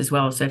prompt as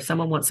well. So if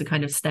someone wants to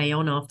kind of stay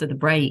on after the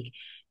break,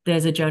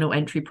 there's a journal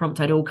entry prompt.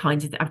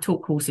 I've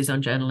taught courses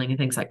on journaling and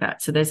things like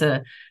that.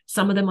 So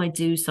some of them I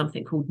do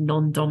something called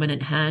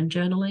non-dominant hand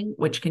journaling,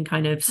 which can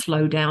kind of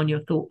slow down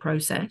your thought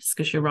process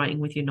because you're writing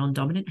with your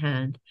non-dominant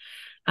hand.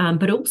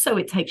 But also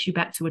it takes you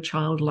back to a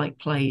childlike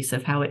place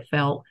of how it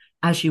felt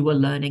as you were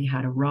learning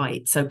how to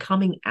write. So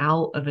coming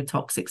out of a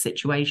toxic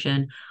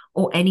situation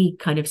or any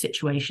kind of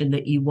situation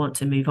that you want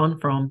to move on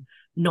from,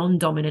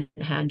 non-dominant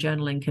hand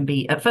journaling can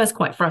be at first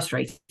quite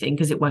frustrating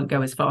because it won't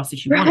go as fast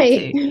as you want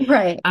it Right, to.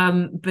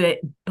 right, But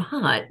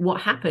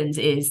what happens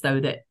is though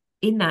that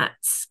in that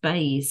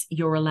space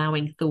you're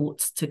allowing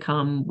thoughts to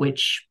come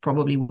which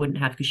probably wouldn't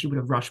have because you would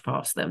have rushed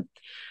past them.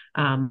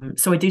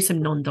 So I do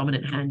some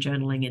non-dominant hand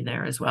journaling in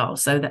there as well.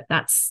 So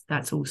that's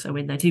also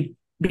in there too,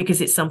 because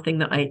it's something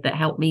that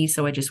helped me.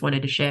 So I just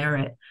wanted to share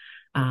it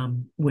I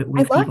with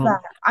love that. people.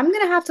 I'm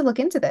gonna have to look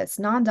into this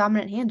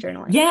non-dominant hand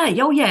journaling. Yeah,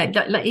 oh yeah.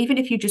 Like, even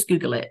if you just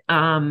Google it,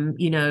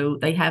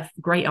 they have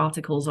great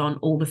articles on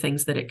all the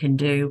things that it can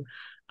do.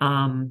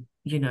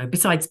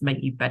 Besides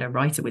make you better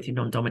writer with your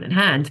non-dominant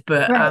hand,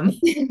 but Right.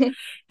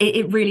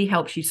 it really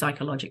helps you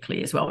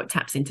psychologically as well. It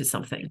taps into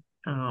something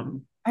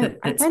I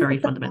that's find very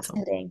that so fundamental.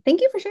 fascinating.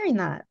 Thank you for sharing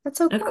that. That's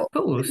so Of cool.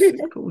 course,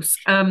 of course.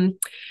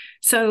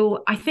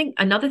 So I think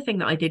another thing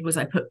that I did was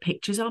I put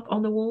pictures up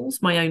on the walls,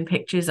 my own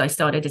pictures. I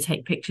started to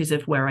take pictures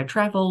of where I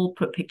travel,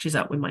 put pictures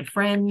up with my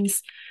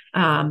friends,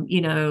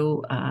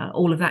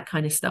 all of that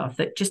kind of stuff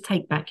that just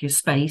take back your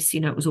space.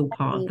 It was all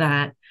part of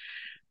that.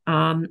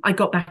 I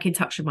got back in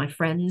touch with my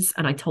friends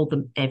and I told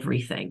them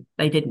everything.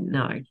 They didn't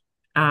know.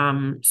 So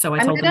I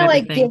I'm told them gonna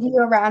like give everything. you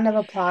a round of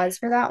applause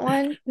for that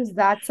one because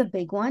that's a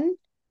big one.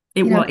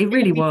 It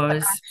really Sharing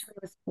was.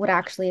 what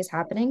actually is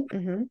happening.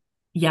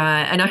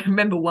 Yeah, and I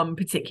remember one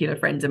particular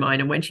friend of mine,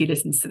 and when she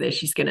listens to this,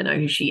 she's gonna know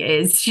who she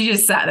is. She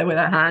just sat there with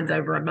her hands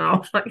over her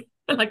mouth, like,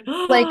 Like,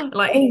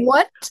 like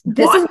what?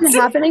 This has what? been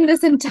happening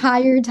this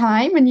entire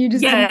time, and you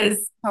just didn't Yes,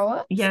 tell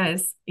us?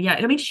 yes, yeah.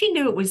 I mean, she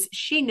knew it was.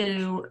 She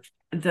knew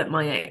that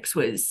my ex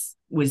was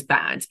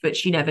bad, but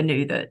she never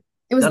knew that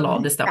It was a lot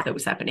of the stuff that. that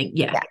was happening.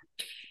 Yeah,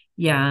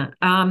 Yeah.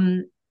 yeah.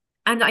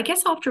 And I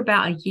guess after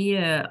about a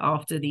year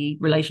after the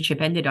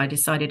relationship ended, I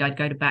decided I'd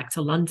go back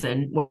to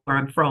London, where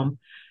I'm from,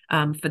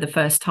 for the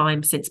first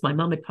time since my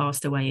mum had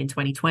passed away in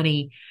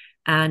 2020,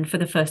 and for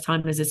the first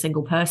time as a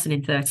single person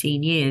in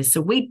 13 years.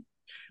 So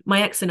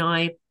my ex and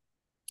I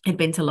had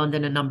been to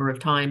London a number of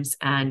times,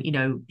 and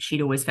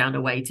she'd always found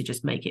a way to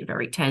just make it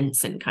very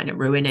tense and kind of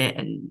ruin it,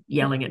 and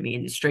yelling at me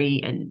in the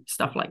street and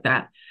stuff like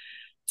that.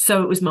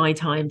 So it was my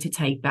time to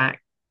take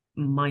back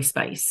my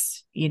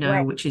space,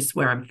 Right. which is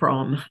where I'm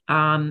from.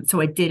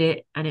 So I did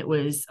it, and it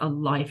was a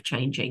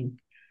life-changing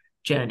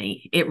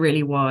journey. It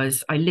really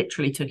was. I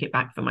literally took it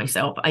back for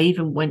myself. I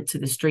even went to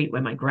the street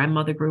where my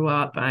grandmother grew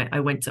up. I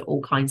went to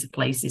all kinds of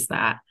places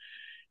that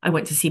I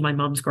went to see my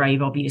mum's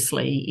grave,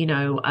 obviously,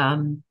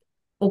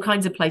 all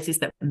kinds of places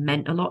that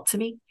meant a lot to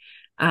me.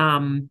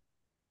 Um,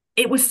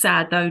 it was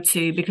sad though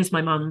too, because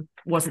my mum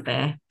wasn't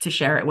there to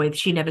share it with.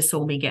 She never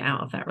saw me get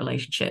out of that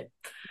relationship.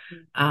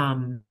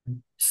 Um,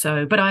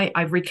 but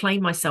I've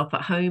reclaimed myself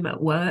at home,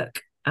 at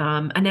work.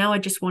 And now I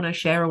just want to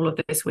share all of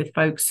this with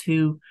folks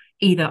who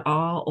either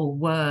are or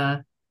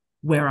were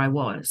where I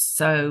was.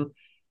 So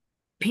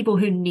people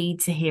who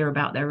need to hear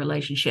about their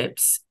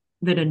relationships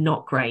that are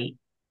not great,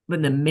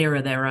 when they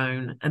mirror their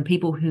own, and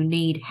people who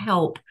need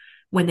help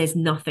when there's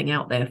nothing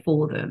out there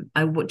for them.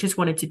 Just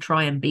wanted to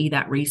try and be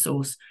that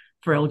resource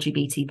for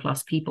LGBT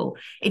plus people.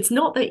 It's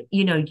not that,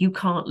 you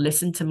can't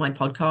listen to my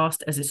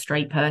podcast as a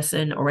straight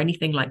person or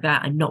anything like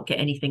that and not get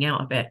anything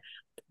out of it.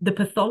 The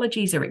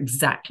pathologies are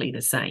exactly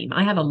the same.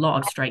 I have a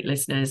lot of straight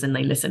listeners and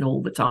they listen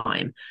all the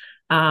time.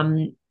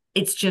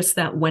 It's just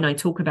that when I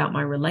talk about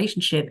my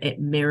relationship, it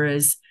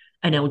mirrors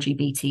an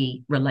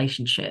LGBT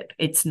relationship.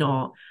 It's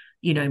not,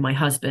 my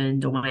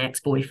husband or my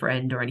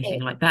ex-boyfriend or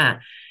anything like that.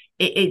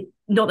 It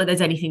not that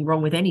there's anything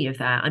wrong with any of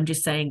that. I'm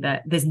just saying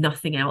that there's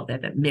nothing out there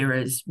that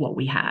mirrors what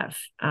we have.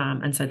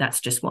 And so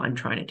that's just what I'm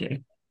trying to do.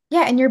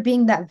 Yeah, and you're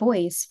being that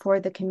voice for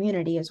the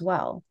community as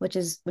well, which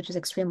is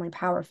extremely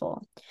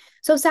powerful.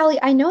 So Sally,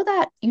 I know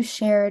that you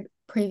shared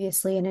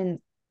previously and in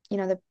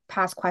the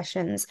past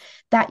questions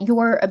that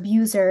your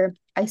abuser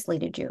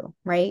isolated you,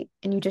 right?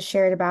 And you just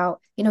shared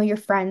about, your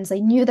friends,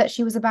 they knew that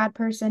she was a bad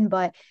person,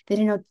 but they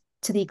didn't know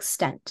to the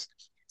extent.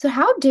 So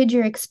how did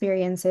your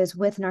experiences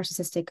with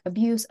narcissistic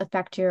abuse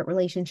affect your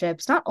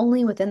relationships, not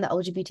only within the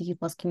LGBTQ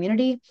plus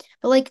community,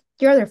 but like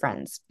your other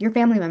friends, your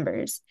family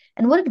members?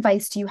 And what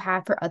advice do you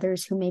have for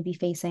others who may be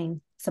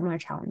facing similar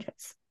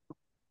challenges?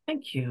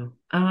 Thank you.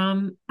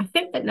 I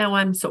think that now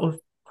I'm sort of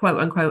quote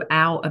unquote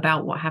out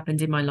about what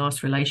happened in my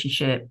last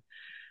relationship.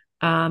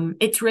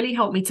 It's really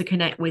helped me to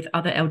connect with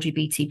other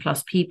LGBT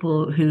plus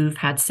people who've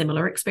had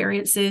similar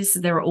experiences.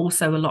 There are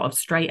also a lot of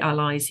straight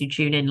allies who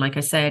tune in, like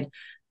I said,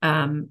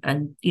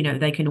 and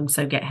they can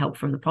also get help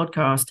from the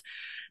podcast.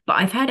 But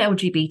I've had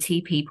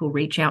LGBT people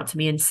reach out to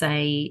me and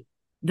say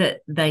that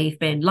they've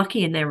been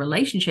lucky in their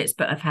relationships,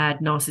 but have had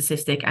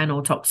narcissistic and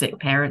or toxic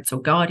parents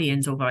or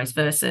guardians or vice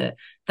versa,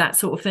 that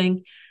sort of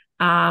thing.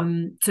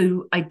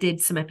 So I did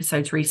some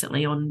episodes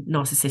recently on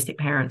narcissistic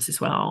parents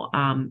as well,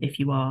 if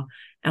you are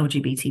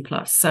LGBT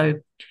plus. So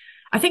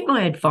I think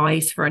my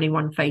advice for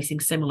anyone facing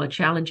similar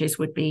challenges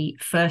would be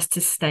first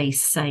to stay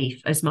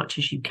safe as much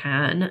as you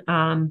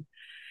can.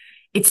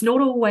 It's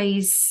not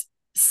always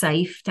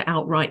safe to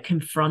outright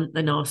confront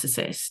the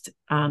narcissist.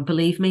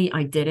 Believe me,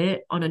 I did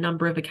it on a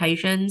number of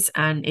occasions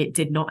and it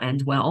did not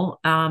end well.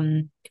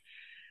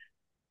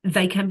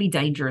 They can be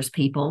dangerous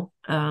people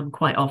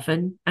quite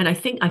often. And I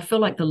feel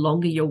like the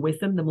longer you're with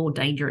them, the more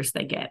dangerous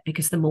they get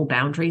because the more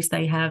boundaries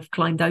they have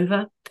climbed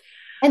over.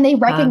 And they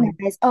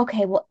recognize,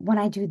 okay, well, when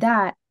I do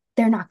that,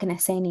 they're not going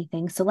to say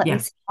anything. So let me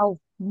see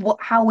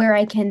where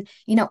I can,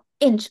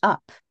 inch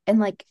up and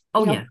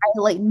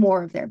highlight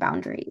more of their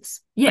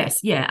boundaries. Yes,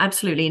 yeah,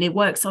 absolutely. And it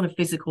works on a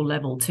physical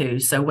level too.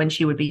 So when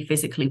she would be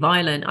physically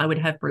violent, I would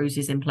have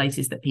bruises in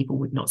places that people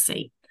would not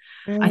see.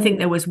 I think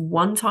there was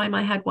one time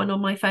I had one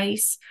on my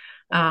face.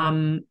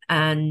 And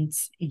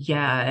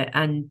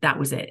that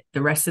was it.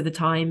 The rest of the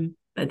time,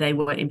 they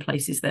were in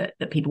places that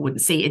people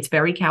wouldn't see. It's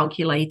very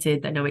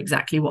calculated. They know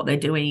exactly what they're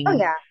doing. Oh,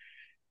 yeah.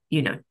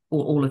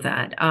 All of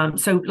that.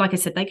 So like I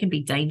said, they can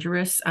be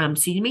dangerous. So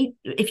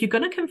if you're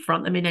going to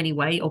confront them in any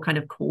way or kind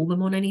of call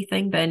them on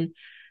anything, then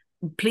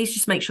please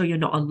just make sure you're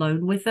not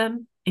alone with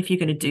them if you're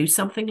going to do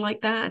something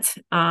like that.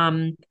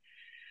 And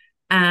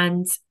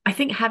I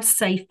think have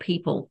safe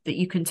people that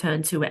you can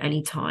turn to at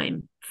any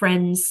time.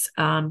 Friends,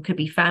 could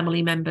be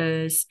family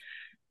members.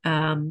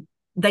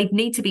 They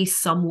need to be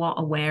somewhat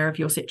aware of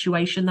your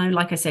situation, though.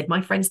 Like I said,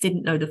 my friends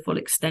didn't know the full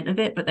extent of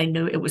it, but they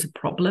knew it was a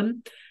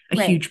problem,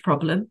 a huge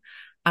problem.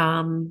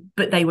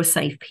 But they were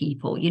safe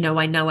people.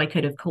 I know I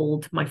could have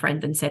called my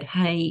friend and said,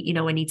 hey,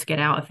 I need to get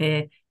out of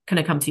here. Can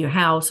I come to your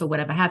house or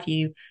whatever have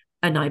you?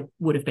 And I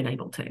would have been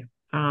able to.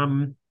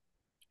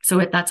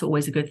 So that's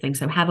always a good thing.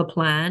 So have a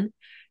plan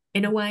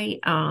in a way,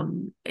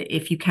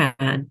 if you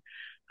can.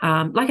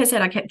 Like I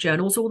said, I kept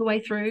journals all the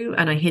way through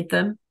and I hid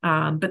them.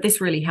 But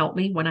this really helped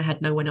me when I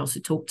had no one else to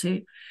talk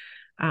to.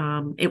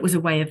 It was a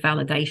way of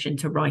validation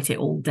to write it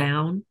all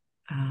down.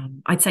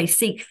 I'd say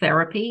seek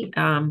therapy.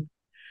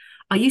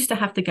 I used to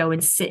have to go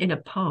and sit in a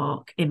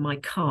park in my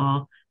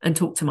car and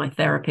talk to my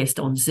therapist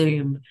on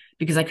Zoom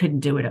because I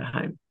couldn't do it at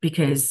home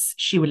because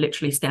she would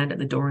literally stand at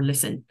the door and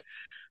listen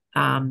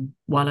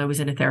while I was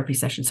in a therapy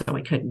session. So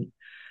I couldn't.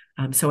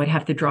 So I'd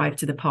have to drive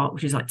to the park,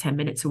 which is like 10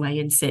 minutes away,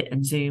 and sit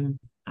and Zoom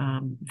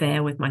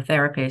there with my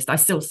therapist. I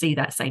still see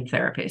that same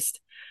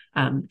therapist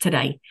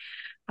today.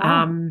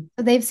 So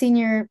they've seen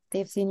your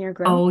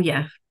growth. Oh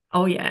yeah.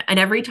 Oh yeah. And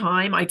every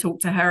time I talk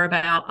to her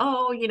about,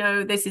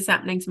 this is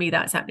happening to me,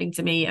 that's happening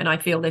to me, and I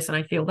feel this and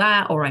I feel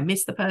that, or I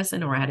miss the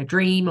person, or I had a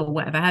dream, or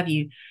whatever have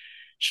you,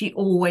 she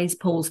always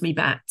pulls me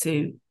back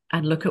to,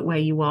 and look at where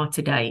you are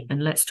today,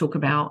 and let's talk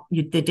about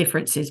the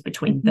differences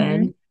between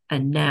then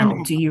and And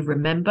now. Do you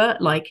remember?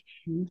 Like,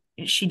 Mhm.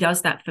 she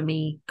does that for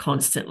me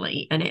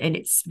constantly, and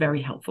it's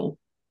very helpful.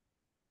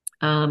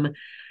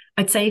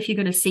 I'd say if you're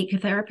going to seek a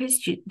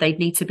therapist, they'd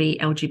need to be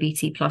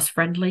LGBT plus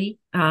friendly.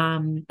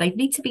 They'd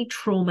need to be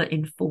trauma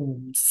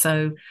informed.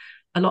 So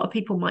a lot of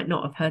people might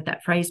not have heard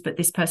that phrase, but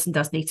this person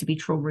does need to be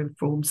trauma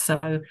informed.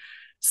 So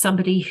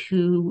somebody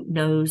who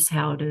knows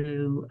how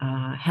to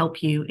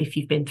help you if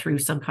you've been through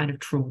some kind of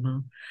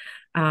trauma,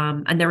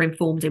 and they're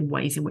informed in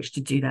ways in which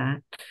to do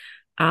that.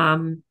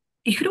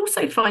 You could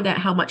also find out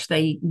how much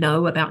they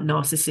know about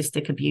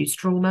narcissistic abuse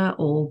trauma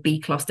or B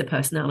cluster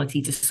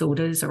personality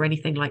disorders or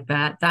anything like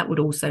that. That would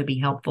also be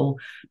helpful,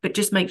 but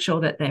just make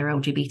sure that they're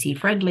LGBT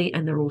friendly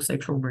and they're also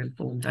trauma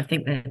informed. I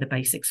think they're the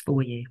basics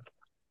for you.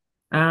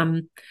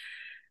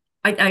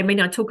 I mean,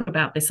 I talk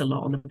about this a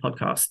lot on the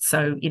podcast.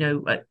 So,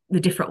 the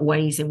different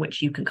ways in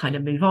which you can kind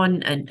of move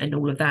on and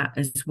all of that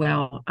as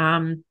well.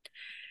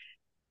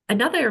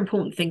 Another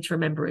important thing to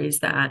remember is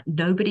that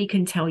nobody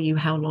can tell you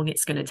how long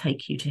it's going to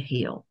take you to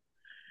heal.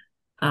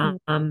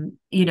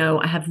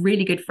 I have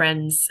really good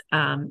friends.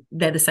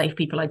 They're the safe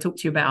people I talk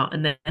to you about,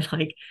 and they're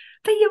like,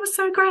 but you're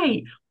so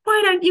great.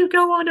 Why don't you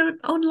go on an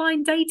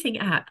online dating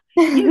app?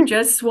 You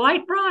just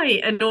swipe right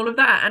and all of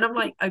that. And I'm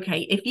like, okay,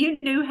 if you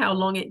knew how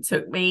long it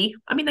took me,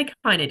 I mean, they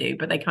kind of do,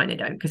 but they kind of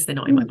don't because they're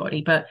not in my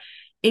body. But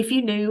if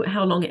you knew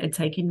how long it had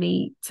taken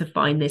me to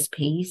find this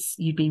peace,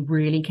 you'd be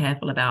really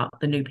careful about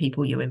the new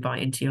people you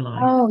invite into your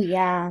life. Oh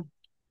yeah.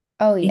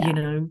 Oh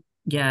yeah.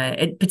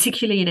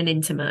 Particularly in an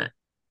intimate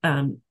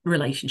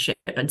relationship.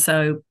 And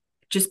so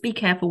just be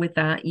careful with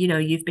that.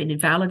 You've been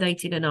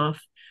invalidated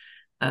enough,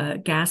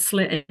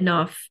 gaslit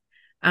enough.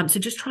 So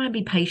just try and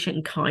be patient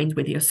and kind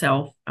with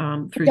yourself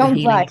through the Don't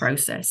healing rush.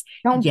 process.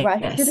 Don't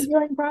rush through the Yes.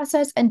 healing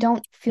process, and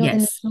don't feel the need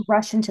Yes. to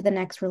rush into the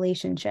next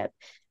relationship.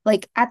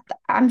 Like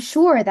I'm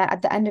sure that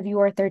at the end of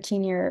your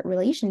 13-year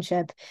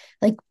relationship,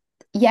 like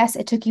yes,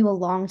 it took you a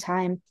long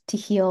time to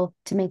heal,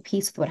 to make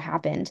peace with what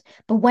happened.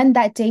 But when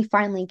that day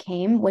finally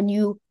came, when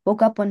you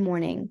woke up one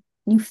morning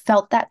and you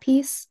felt that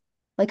peace,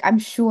 like I'm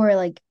sure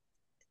like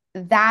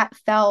that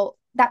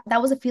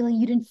was a feeling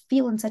you didn't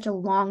feel in such a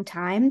long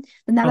time.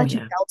 But now Oh, that you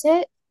yeah. felt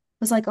it, it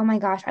was like, oh my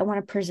gosh, I want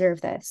to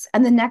preserve this.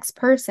 And the next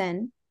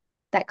person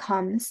that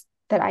comes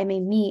that I may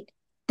meet,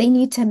 they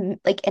need to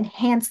like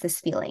enhance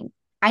this feeling.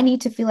 I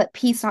need to feel at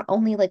peace, not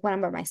only like when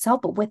I'm by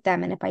myself, but with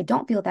them. And if I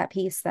don't feel that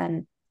peace,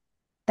 then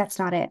that's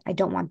not it. I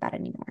don't want that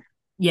anymore.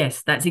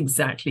 Yes, that's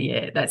exactly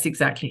it.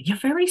 You're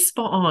very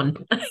spot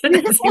on.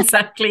 That's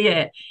exactly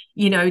it.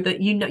 That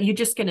you're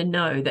just going to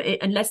know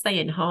that unless they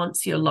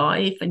enhance your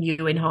life and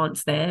you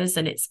enhance theirs,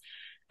 and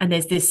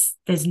there's this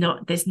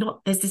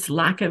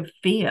lack of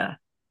fear.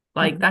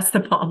 Like Mhm. that's the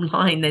bottom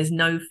line. There's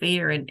no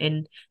fear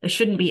in there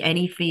shouldn't be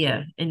any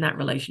fear in that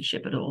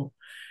relationship at all.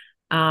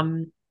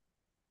 Um,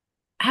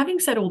 Having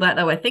said all that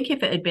though, I think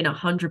if it had been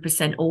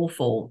 100%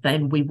 awful,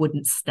 then we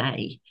wouldn't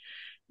stay.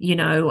 you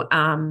know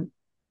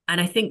and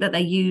I think that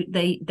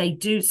they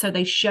do, so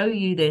they show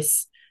you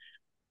this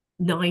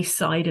nice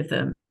side of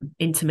them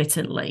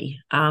intermittently,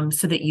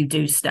 so that you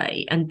do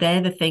stay, and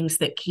they're the things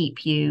that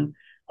keep you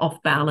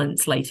off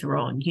balance later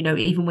on,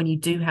 even when you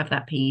do have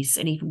that peace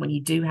and even when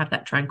you do have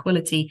that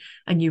tranquility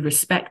and you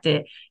respect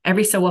it.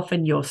 Every so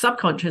often your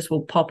subconscious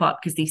will pop up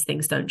because these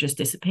things don't just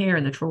disappear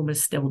and the trauma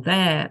is still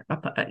there.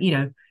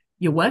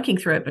 You're working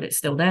through it, but it's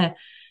still there,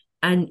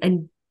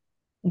 and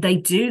they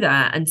do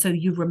that. And so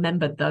you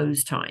remember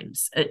those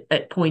times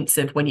at points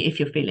of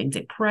if you're feeling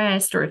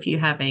depressed, or if you're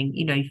having,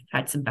 you've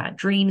had some bad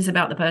dreams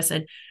about the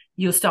person,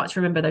 you'll start to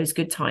remember those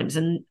good times.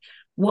 And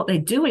what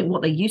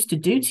they used to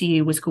do to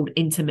you was called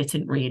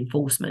intermittent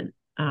reinforcement.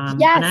 And I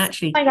Yes. Oh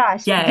actually, my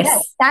gosh. Yes.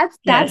 yes, That's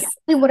yes,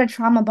 exactly what a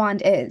trauma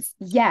bond is.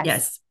 Yes.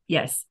 yes,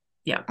 yes.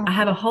 Yeah, Oh I my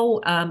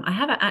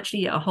have God.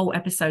 actually a whole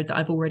episode that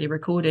I've already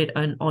recorded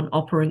on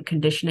operant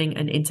conditioning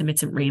and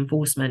intermittent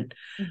reinforcement.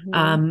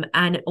 Mhm.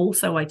 And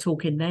also I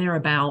talk in there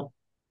about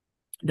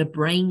the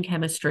brain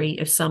chemistry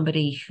of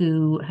somebody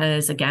who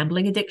has a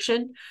gambling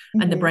addiction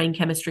and the Mhm. brain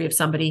chemistry of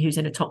somebody who's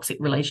in a toxic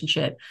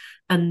relationship.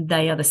 And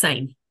they are the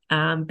same,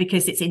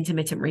 because it's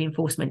intermittent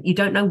reinforcement. You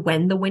don't know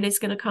when the win is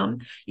going to come.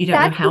 You don't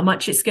know That's how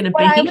much it's going to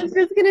what I be. was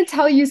just gonna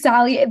tell you,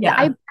 Sally.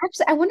 Yeah.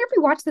 I wonder if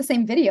we watched the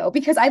same video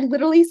because I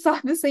literally saw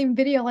the same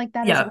video like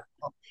that as Yeah. well.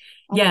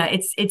 Oh my Yeah, God.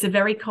 it's a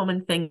very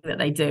common thing that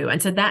they do. And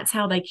so that's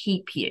how they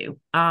keep you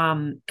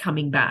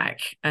coming back.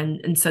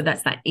 And so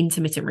that's that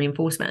intermittent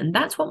reinforcement. And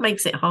that's what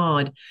makes it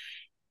hard,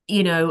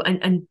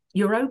 and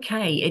you're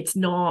okay. It's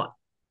not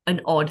an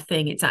odd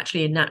thing. It's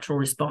actually a natural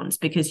response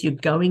because you're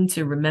going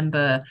to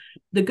remember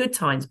the good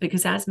times,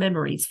 because as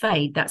memories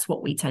fade, that's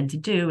what we tend to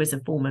do as a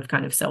form of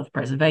kind of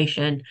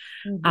self-preservation.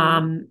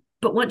 Mhm.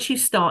 But once you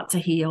start to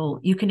heal,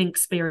 you can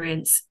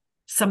experience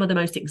some of the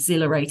most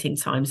exhilarating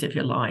times of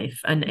your life.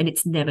 And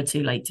it's never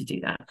too late to do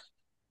that.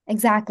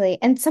 Exactly.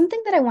 And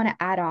something that I want to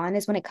add on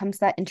is when it comes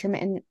to that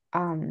intermittent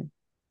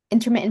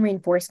intermittent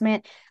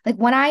reinforcement. Like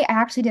when I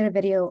actually did a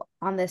video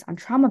on this on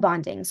trauma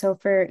bonding. So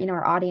for,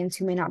 our audience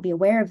who may not be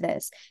aware of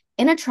this,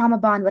 in a trauma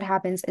bond, what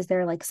happens is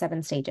there are like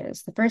 7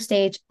 stages. The first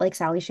stage, like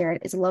Sally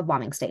shared, is a love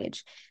bombing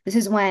stage. This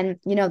is when,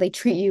 they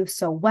treat you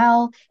so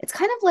well. It's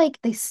kind of like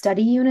they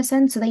study you in a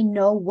sense, so they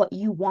know what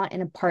you want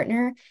in a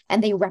partner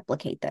and they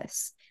replicate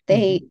this.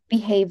 They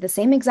behave the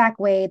same exact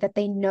way that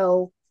they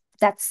know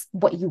that's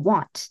what you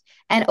want.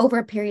 And over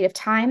a period of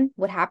time,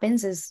 what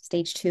happens is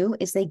stage 2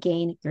 is they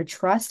gain your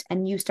trust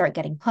and you start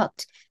getting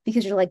hooked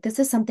because you're like, this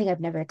is something I've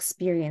never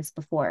experienced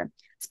before.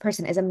 This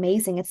person is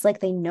amazing. It's like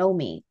they know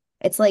me.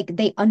 It's like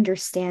they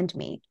understand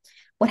me.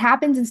 What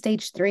happens in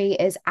stage 3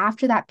 is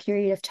after that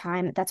period of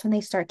time, that's when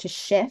they start to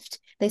shift.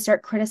 They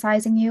start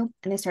criticizing you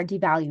and they start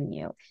devaluing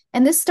you.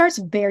 And this starts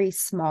very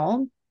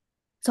small.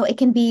 So it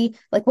can be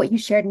like what you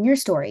shared in your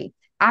story,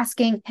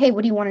 asking, hey,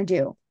 what do you want to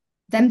do?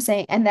 Them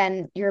saying, and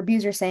then your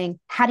abuser saying,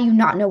 how do you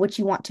not know what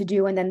you want to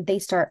do? And then they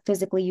start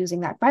physically using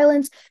that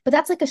violence. But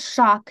that's like a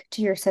shock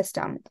to your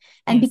system.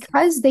 And Yes.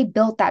 because they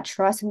built that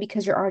trust and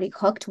because you're already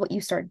hooked, what you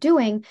start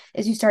doing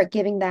is you start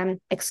giving them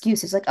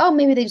excuses like, oh,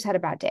 maybe they just had a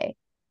bad day.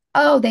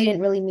 Oh, they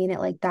didn't really mean it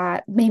like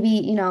that.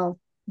 Maybe,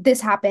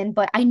 this happened,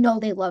 but I know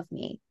they love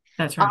me.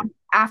 That's right.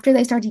 After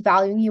they start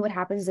devaluing you, what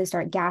happens is they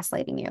start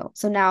gaslighting you.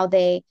 So now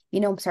they,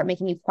 start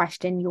making you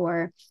question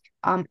your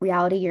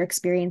reality, your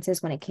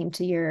experiences when it came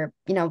to your,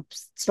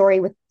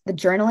 story with the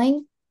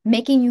journaling,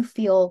 making you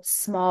feel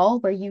small,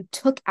 where you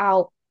took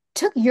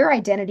your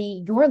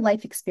identity, your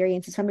life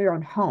experiences from your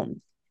own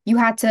home. You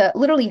had to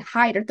literally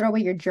hide or throw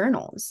away your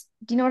journals.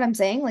 Do you know what I'm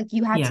saying? Like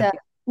Yeah.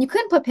 you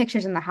couldn't put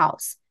pictures in the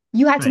house.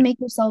 You had to Right. make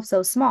yourself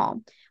so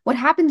small. What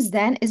happens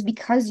then is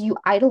because you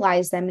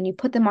idolize them and you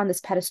put them on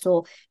this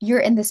pedestal, you're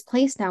in this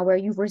place now where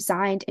you've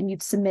resigned and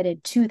you've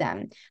submitted to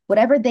them.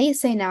 Whatever they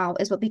say now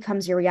is what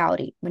becomes your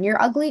reality. When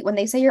you're ugly, when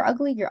they say you're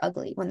ugly, you're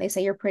ugly. When they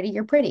say you're pretty,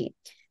 you're pretty.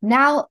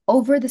 Now,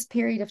 over this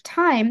period of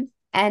time,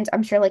 and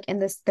I'm sure like in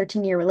this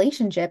 13-year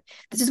relationship,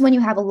 this is when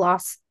you have a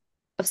loss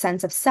of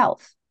sense of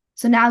self.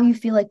 So now you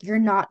feel like you're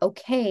not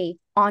okay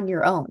on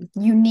your own.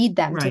 You need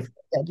them to Right.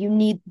 feel good. You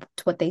need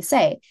what they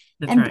say.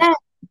 That's And right. then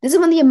this is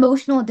when the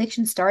emotional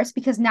addiction starts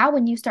because now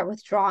when you start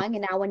withdrawing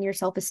and now when your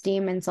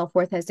self-esteem and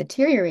self-worth has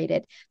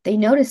deteriorated, they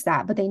notice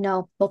that, but they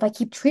know, well, if I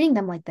keep treating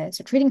them like this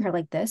or treating her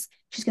like this,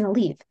 she's going to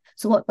leave.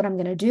 So what I'm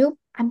going to do,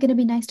 I'm going to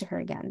be nice to her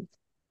again.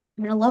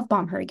 I'm going to love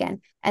bomb her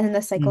again. And then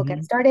the cycle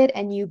gets started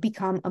and you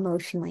become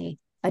emotionally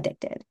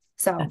addicted.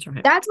 So That's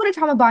right. that's what a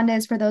trauma bond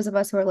is for those of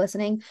us who are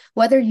listening,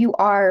 whether you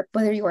are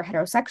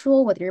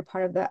heterosexual, whether you're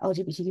part of the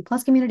LGBTQ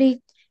plus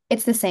community,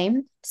 it's the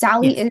same.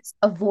 Sally Yes. is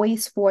a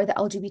voice for the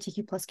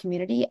LGBTQ plus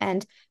community.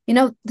 And,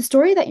 the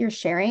story that you're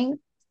sharing,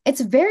 it's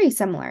very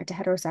similar to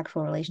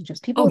heterosexual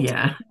relationships. Oh,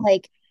 yeah.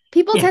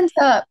 People Yeah.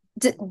 tend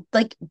to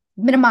like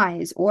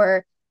minimize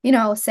or,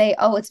 say,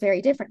 oh, it's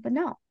very different. But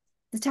no,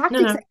 the No,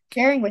 tactics no. that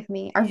you're sharing with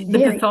me are The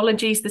very,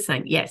 pathology is the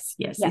same. Yes.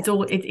 Yes. yes,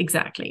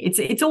 Exactly.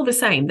 It's all the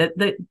same.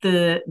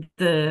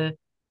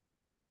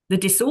 The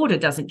disorder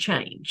doesn't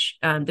change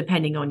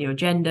depending on your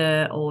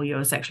gender or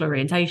your sexual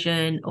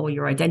orientation or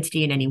your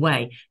identity in any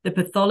way. The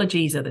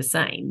pathologies are the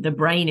same. The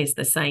brain is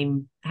the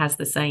same, has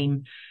the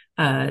same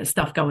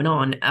stuff going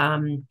on.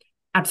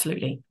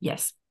 Absolutely.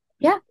 Yes.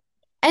 yeah.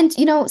 And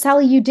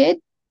Sally, you did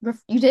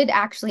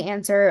actually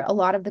answer a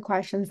lot of the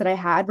questions that I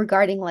had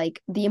regarding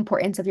like the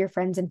importance of your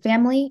friends and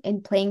family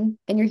in playing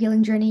in your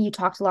healing journey. You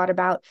talked a lot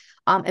about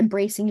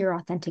embracing your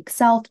authentic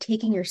self,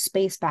 taking your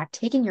space back,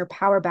 taking your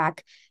power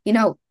back,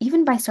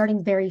 even by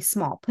starting very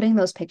small, putting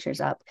those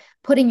pictures up,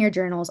 putting your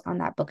journals on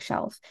that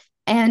bookshelf.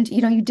 And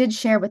you did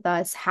share with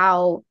us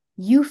how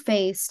you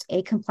faced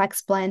a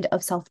complex blend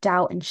of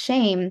self-doubt and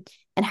shame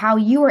and how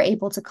you were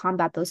able to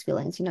combat those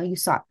feelings. You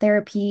sought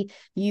therapy,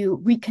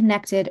 you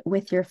reconnected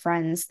with your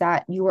friends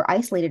that you were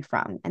isolated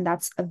from, and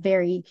that's a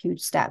very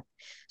huge step.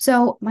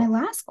 So, my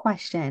last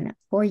question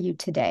for you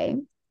today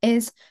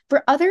is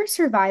for other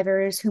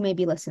survivors who may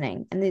be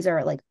listening, and these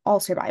are like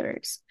all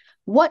survivors,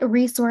 what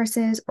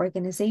resources,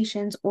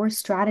 organizations, or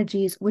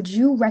strategies would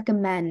you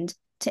recommend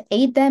to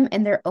aid them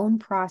in their own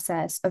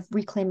process of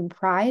reclaiming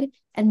pride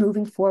and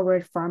moving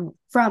forward from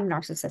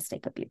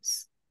narcissistic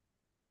abuse?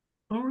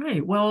 All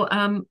right. Well,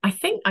 I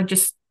think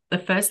the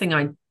first thing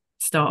I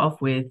start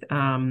off with,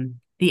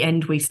 the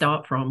end we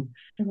start from,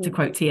 to Mhm.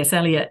 quote T.S.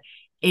 Eliot,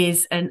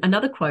 is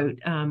another quote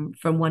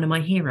from one of my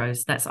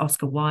heroes. That's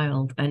Oscar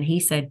Wilde. And he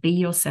said, be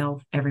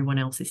yourself, everyone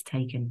else is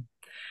taken.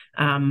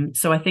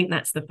 So I think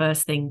that's the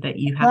first thing that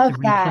you have to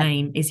Love that.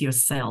 reclaim is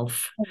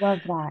yourself. I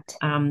love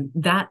that.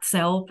 That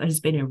self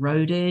has been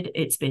eroded,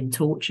 it's been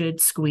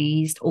tortured,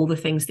 squeezed, all the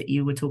things that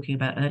you were talking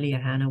about earlier,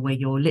 Hannah, where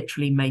you're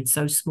literally made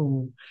so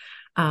small.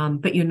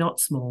 But you're not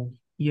small.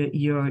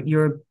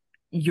 You're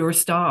a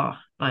star.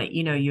 Like,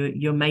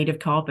 you're made of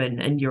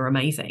carbon and you're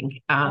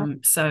amazing. Yeah.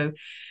 So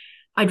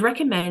I'd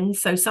recommend,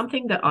 so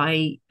something that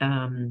I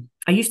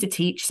used to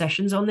teach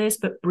sessions on this,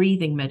 but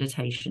breathing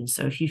meditation.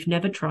 So if you've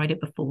never tried it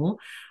before,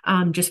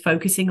 just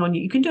focusing on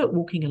you can do it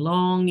walking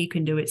along, you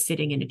can do it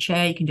sitting in a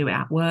chair, you can do it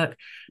at work,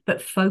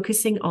 but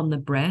focusing on the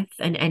breath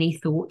and any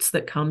thoughts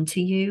that come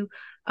to you,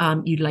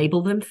 You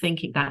label them,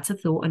 thinking that's a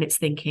thought and it's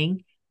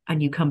thinking,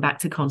 and you come back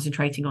to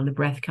concentrating on the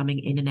breath coming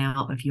in and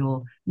out of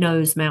your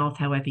nose, mouth,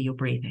 however you're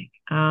breathing.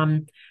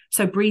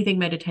 So breathing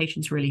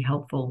meditation is really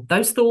helpful.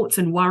 Those thoughts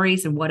and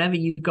worries and whatever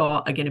you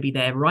got are going to be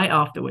there right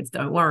afterwards.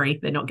 Don't worry,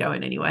 they're not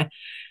going anywhere.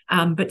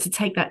 But to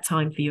take that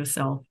time for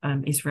yourself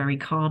is very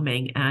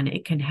calming, and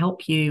it can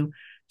help you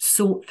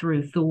sort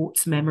through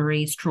thoughts,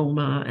 memories,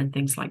 trauma, and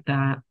things like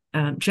that.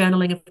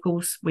 Journaling, of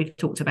course, we've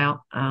talked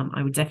about.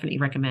 I would definitely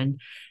recommend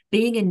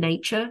being in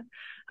nature.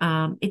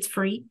 It's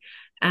free.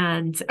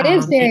 And It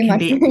is very it can much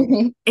be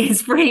free.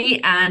 it's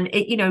free. And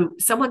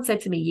someone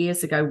said to me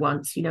years ago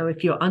once,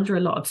 if you're under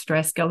a lot of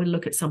stress, go and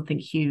look at something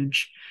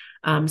huge.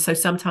 So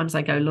sometimes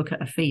I go look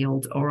at a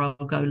field, or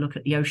I'll go look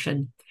at the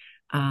ocean,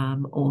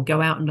 or go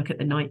out and look at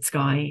the night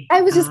sky.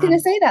 I was just gonna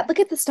say that. Look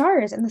at the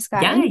stars in the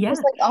sky. Yeah, And it's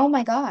just yeah. like, oh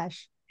my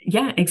gosh.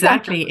 Yeah, Yeah.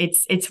 exactly.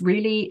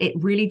 It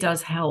really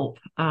does help.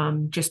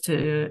 Just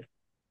to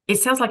It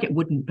sounds like it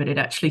wouldn't, but it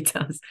actually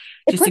does.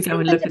 It Just to puts go things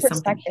and look into at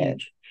something perspective.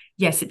 huge.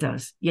 Yes, it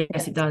does. Yes, it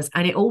Yes. does.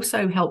 And it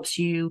also helps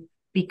you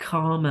be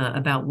calmer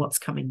about what's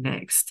coming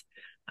next.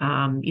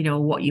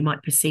 What you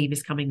might perceive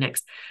is coming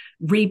next.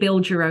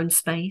 Rebuild your own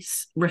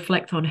space,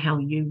 reflect on how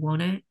you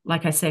want it.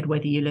 Like I said,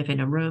 whether you live in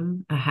a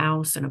room, a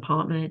house, an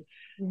apartment,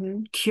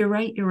 Mhm.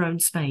 curate your own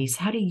space.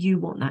 How do you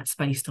want that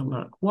space to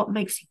look? What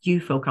makes you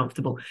feel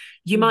comfortable?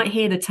 You Mhm. might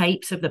hear the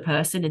tapes of the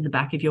person in the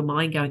back of your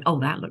mind going, oh,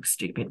 that looks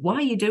stupid. Why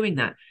are you doing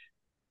that?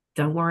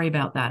 Don't worry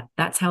about that.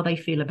 That's how they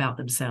feel about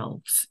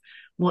themselves.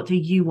 What do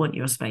you want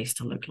your space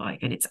to look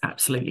like? And it's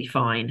absolutely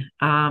fine.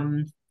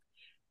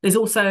 There's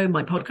also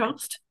my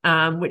podcast,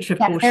 which, of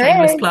Yes, course, there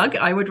shameless is. plug,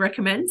 I would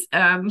recommend.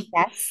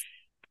 Yes.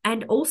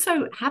 And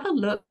also have a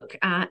look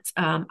at,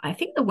 I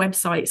think, the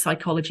website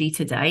Psychology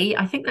Today.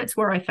 I think that's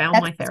where I found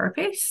That's my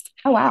therapist.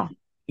 oh wow.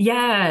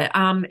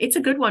 Yeah, it's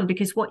a good one,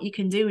 because what you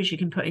can do is you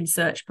can put in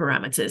search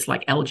parameters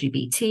like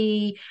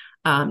LGBT,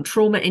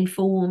 trauma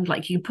informed,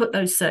 like you can put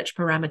those search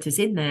parameters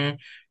in there,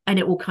 and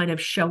it will kind of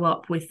show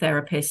up with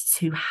therapists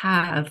who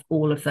have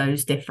all of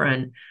those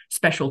different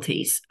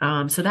specialties.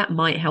 So that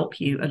might help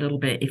you a little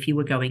bit if you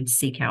were going to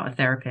seek out a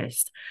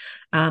therapist.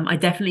 I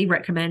definitely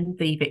recommend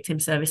the Victim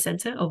Service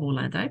Center of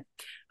Orlando,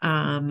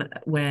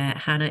 where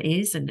Hannah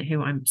is, and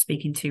who I'm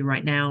speaking to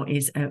right now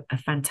is a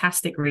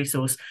fantastic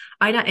resource.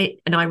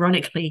 And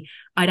ironically,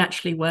 I'd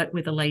actually worked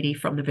with a lady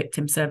from the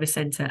Victim Service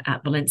Center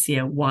at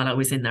Valencia while I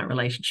was in that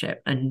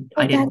relationship, and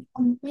Oh, I that's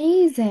didn't.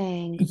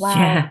 amazing. Wow.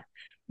 Yeah,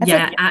 That's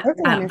like yeah, at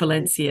organism.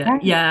 Valencia, Yeah.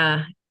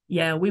 yeah.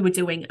 Yeah, we were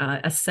doing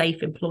a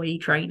safe employee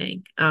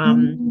training,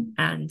 Mhm.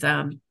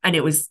 and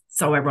it was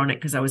so ironic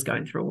because I was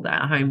going through all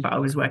that at home, but I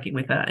was working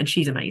with her, and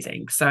she's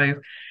amazing.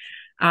 So,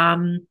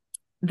 um,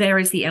 there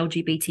is the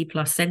LGBT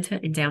plus center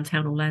in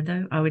downtown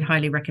Orlando. I would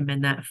highly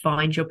recommend that.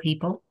 Find your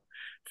people,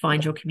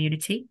 find your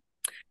community.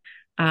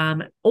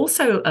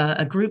 Also,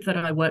 a group that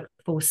I work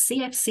for,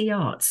 CFC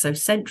Arts, so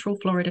Central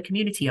Florida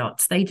Community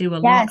Arts. They do a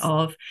lot Yes.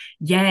 of,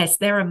 yes,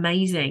 they're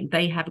amazing.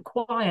 They have a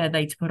choir,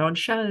 they put on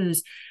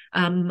shows.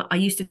 I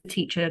used to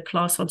teach a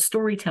class on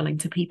storytelling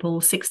to people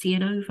 60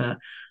 and over.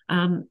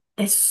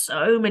 There's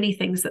so many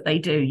things that they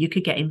do. You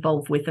could get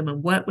involved with them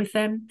and work with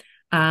them.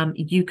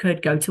 You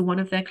could go to one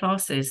of their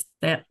classes.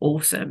 They're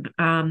awesome.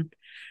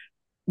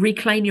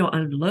 Reclaim your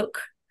own look,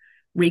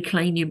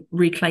 reclaim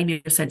your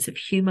sense of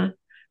humor,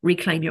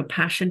 reclaim your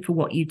passion for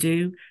what you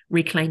do,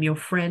 reclaim your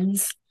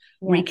friends,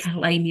 Yes.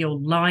 reclaim your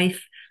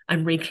life,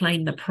 and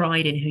reclaim the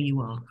pride in who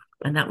you are.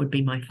 And that would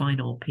be my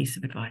final piece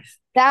of advice.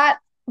 That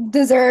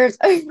deserves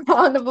a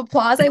round of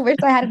applause. I wish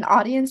I had an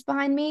audience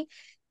behind me.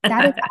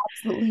 That is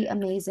absolutely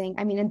amazing.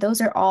 I mean, and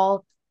those are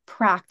all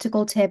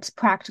practical tips,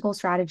 practical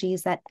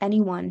strategies that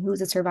anyone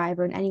who's a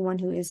survivor and anyone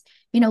who is,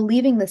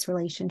 leaving this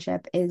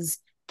relationship is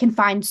can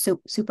find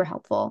super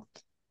helpful.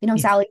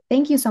 Yes. Sally,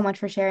 thank you so much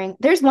for sharing.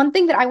 There's one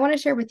thing that I want to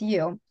share with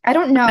you. I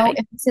don't know Okay.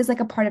 if this is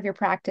like a part of your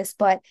practice,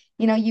 but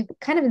you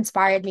kind of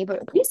inspired me.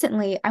 But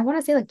recently, I want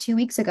to say like 2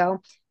 weeks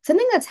ago,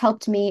 something that's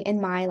helped me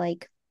in my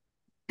like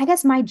I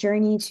guess my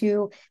journey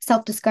to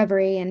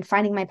self-discovery and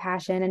finding my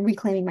passion and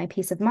reclaiming my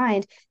peace of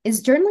mind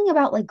is journaling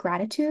about like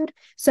gratitude.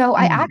 So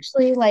I Mm.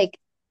 actually like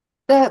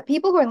the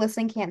people who are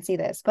listening can't see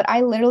this, but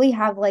I literally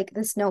have like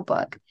this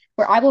notebook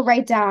where I will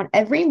write down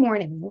every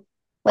morning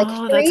like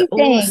Oh, that's three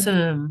things.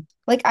 awesome.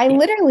 Like I Yeah.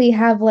 literally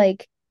have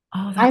like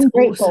Oh, that's I'm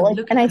grateful. awesome. Like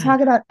Look and at I that. talk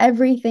about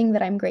everything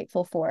that I'm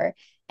grateful for.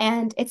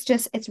 And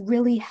it's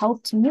really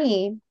helped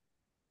me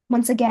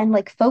once again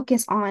like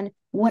focus on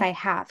what I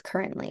have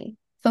currently.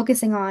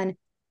 Focusing on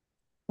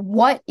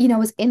what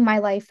is in my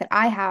life that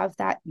I have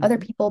that other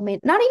Mhm. people may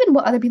not even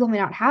what other people may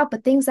not have,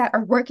 but things that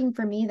are working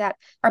for me that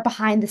are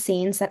behind the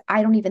scenes that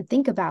I don't even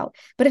think about.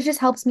 But it just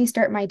helps me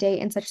start my day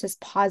in such this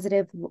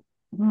positive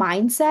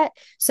mindset.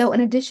 So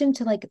in addition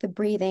to like the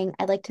breathing,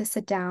 I like to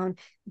sit down,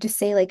 just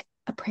say like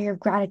a prayer of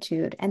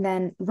gratitude and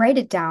then write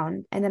it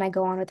down. And then I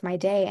go on with my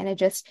day. And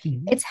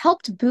Mhm. it's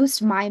helped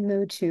boost my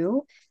mood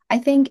too, I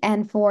think.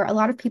 And for a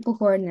lot of people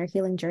who are in their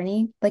healing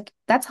journey, like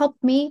that's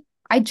helped me.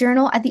 I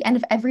journal at the end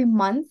of every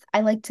month.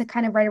 I like to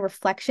kind of write a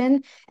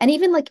reflection. And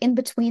even like in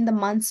between the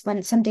months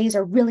when some days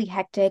are really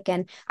hectic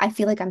and I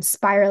feel like I'm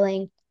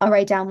spiraling, I'll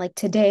write down like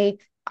today,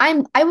 I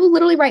will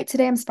literally write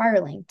today I'm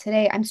spiraling.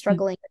 Today I'm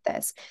struggling with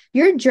this.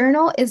 Your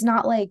journal is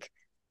not like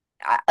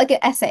an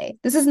essay.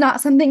 This is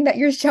not something that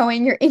you're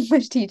showing your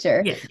English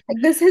teacher. Yeah. Like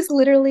this is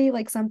literally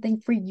like something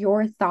for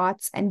your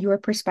thoughts and your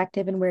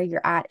perspective and where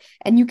you're at.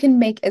 And you can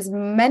make as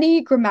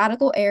many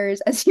grammatical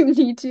errors as you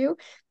need to.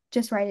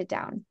 Just write it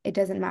down. It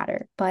doesn't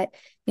matter. But,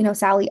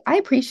 Sally, I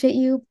appreciate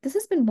you. This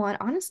has been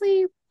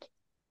honestly,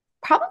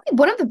 probably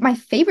one of my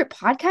favorite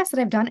podcasts that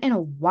I've done in a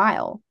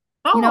while.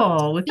 Oh,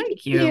 well, Speaking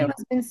thank to you you.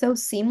 has been so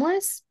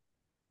seamless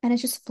and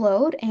it's just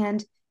flowed.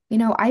 And,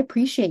 I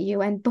appreciate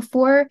you. And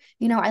before,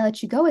 I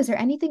let you go, is there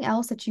anything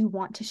else that you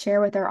want to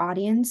share with our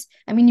audience?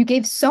 I mean, you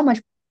gave so much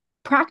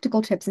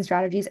practical tips and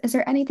strategies. Is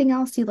there anything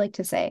else you'd like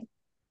to say?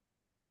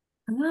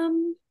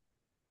 Um,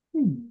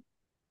 hmm.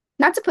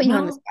 Not to put you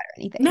on the Well, spot or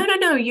anything.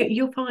 no,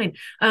 you're fine.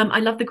 I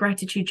love the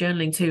gratitude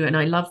journaling too, and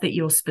I love that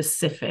you're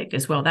specific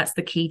as well. That's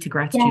the key to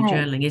gratitude Yes.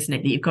 journaling, isn't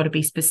it? That you've got to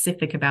be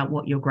specific about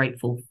what you're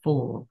grateful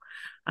for.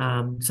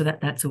 So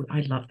that's all. I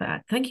love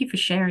that. Thank you for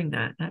sharing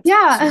that. That's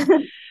Yeah.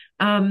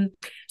 awesome.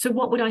 So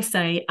what would I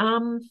say?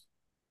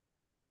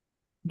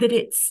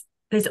 That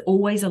there's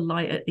always a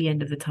light at the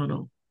end of the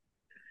tunnel.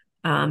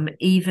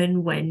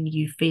 Even when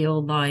you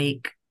feel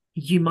like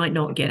you might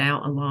not get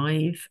out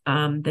alive,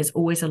 there's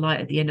always a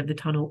light at the end of the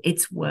tunnel.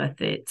 It's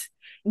worth it.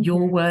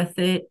 You're Mhm. worth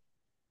it.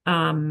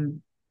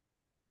 Um,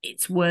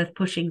 it's worth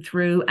pushing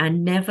through,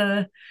 and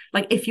never,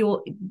 like,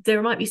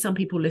 there might be some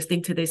people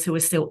listening to this who are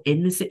still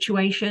in the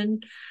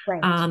situation.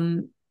 Right.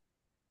 Um,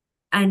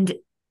 and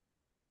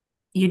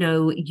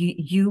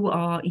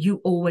you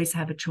always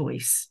have a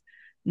choice,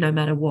 no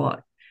matter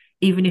what.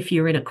 Even if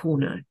you're in a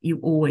corner, you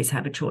always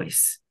have a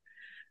choice.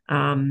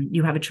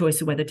 You have a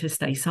choice of whether to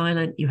stay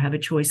silent. You have a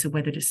choice of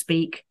whether to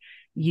speak.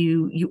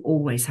 You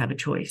always have a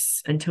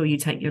choice until you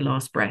take your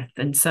last breath.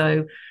 And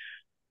so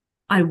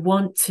I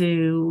want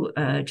to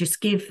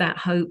just give that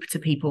hope to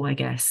people, I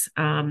guess,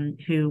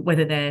 who,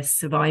 whether they're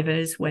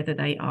survivors, whether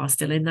they are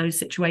still in those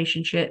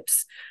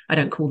situationships. I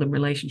don't call them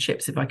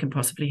relationships if I can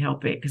possibly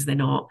help it, because they're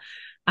not.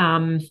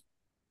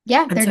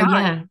 Yeah, And they're so,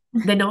 not. yeah,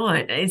 they're not.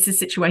 It's a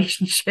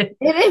situationship.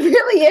 It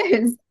really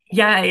is.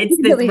 Yeah, It there's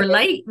really is.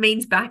 relate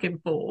means back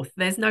and forth.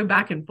 There's no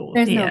back and forth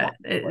There's no here. back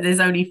and forth. There's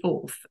only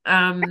forth.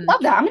 I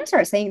love that. I'm gonna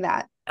start saying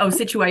that. Oh,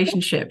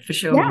 situationship for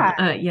sure.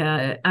 Yeah.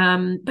 Yeah.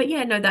 But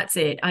yeah, no, that's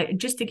it.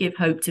 Just to give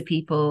hope to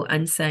people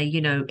and say,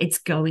 it's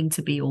going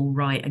to be all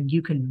right, and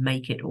you can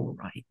make it all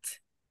right.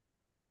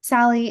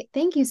 Sally,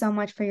 thank you so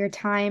much for your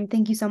time.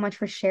 Thank you so much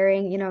for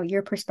sharing,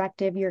 your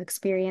perspective, your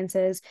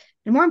experiences.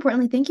 And more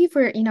importantly, thank you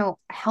for,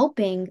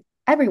 helping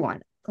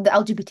everyone, the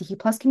LGBTQ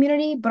plus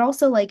community, but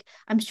also like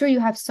I'm sure you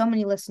have so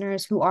many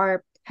listeners who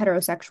are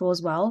heterosexual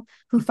as well,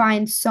 who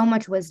find so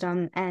much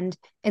wisdom and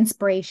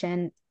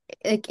inspiration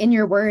like in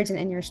your words and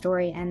in your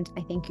story. And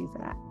I thank you for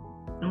that.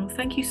 Oh,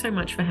 thank you so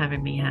much for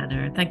having me,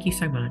 Hannah. Thank you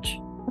so much.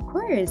 Of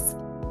course.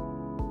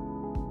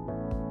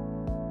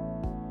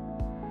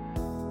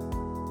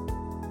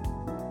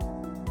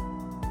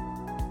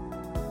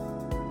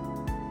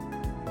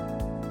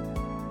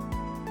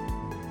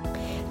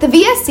 The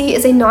VSC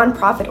is a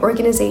nonprofit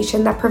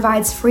organization that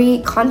provides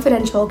free,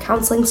 confidential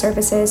counseling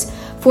services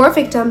for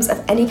victims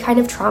of any kind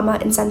of trauma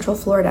in Central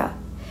Florida.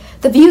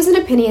 The views and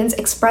opinions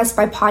expressed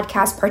by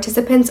podcast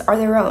participants are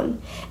their own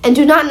and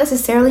do not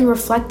necessarily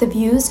reflect the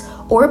views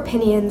or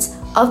opinions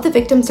of the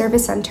Victim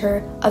Service Center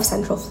of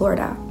Central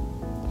Florida.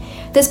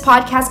 This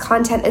podcast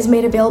content is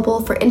made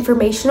available for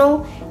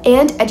informational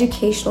and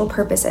educational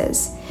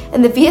purposes,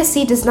 and the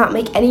VSC does not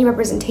make any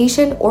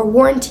representation or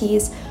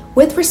warranties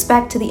with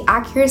respect to the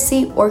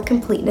accuracy or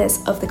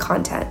completeness of the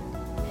content.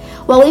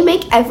 While we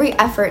make every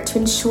effort to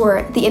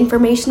ensure the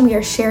information we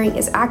are sharing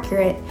is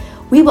accurate,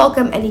 we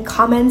welcome any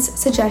comments,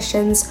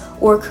 suggestions,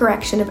 or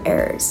correction of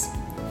errors.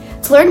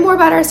 To learn more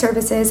about our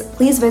services,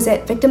 please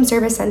visit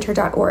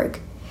victimservicecenter.org.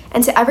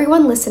 And to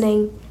everyone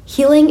listening,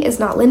 healing is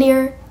not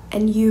linear,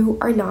 and you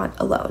are not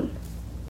alone.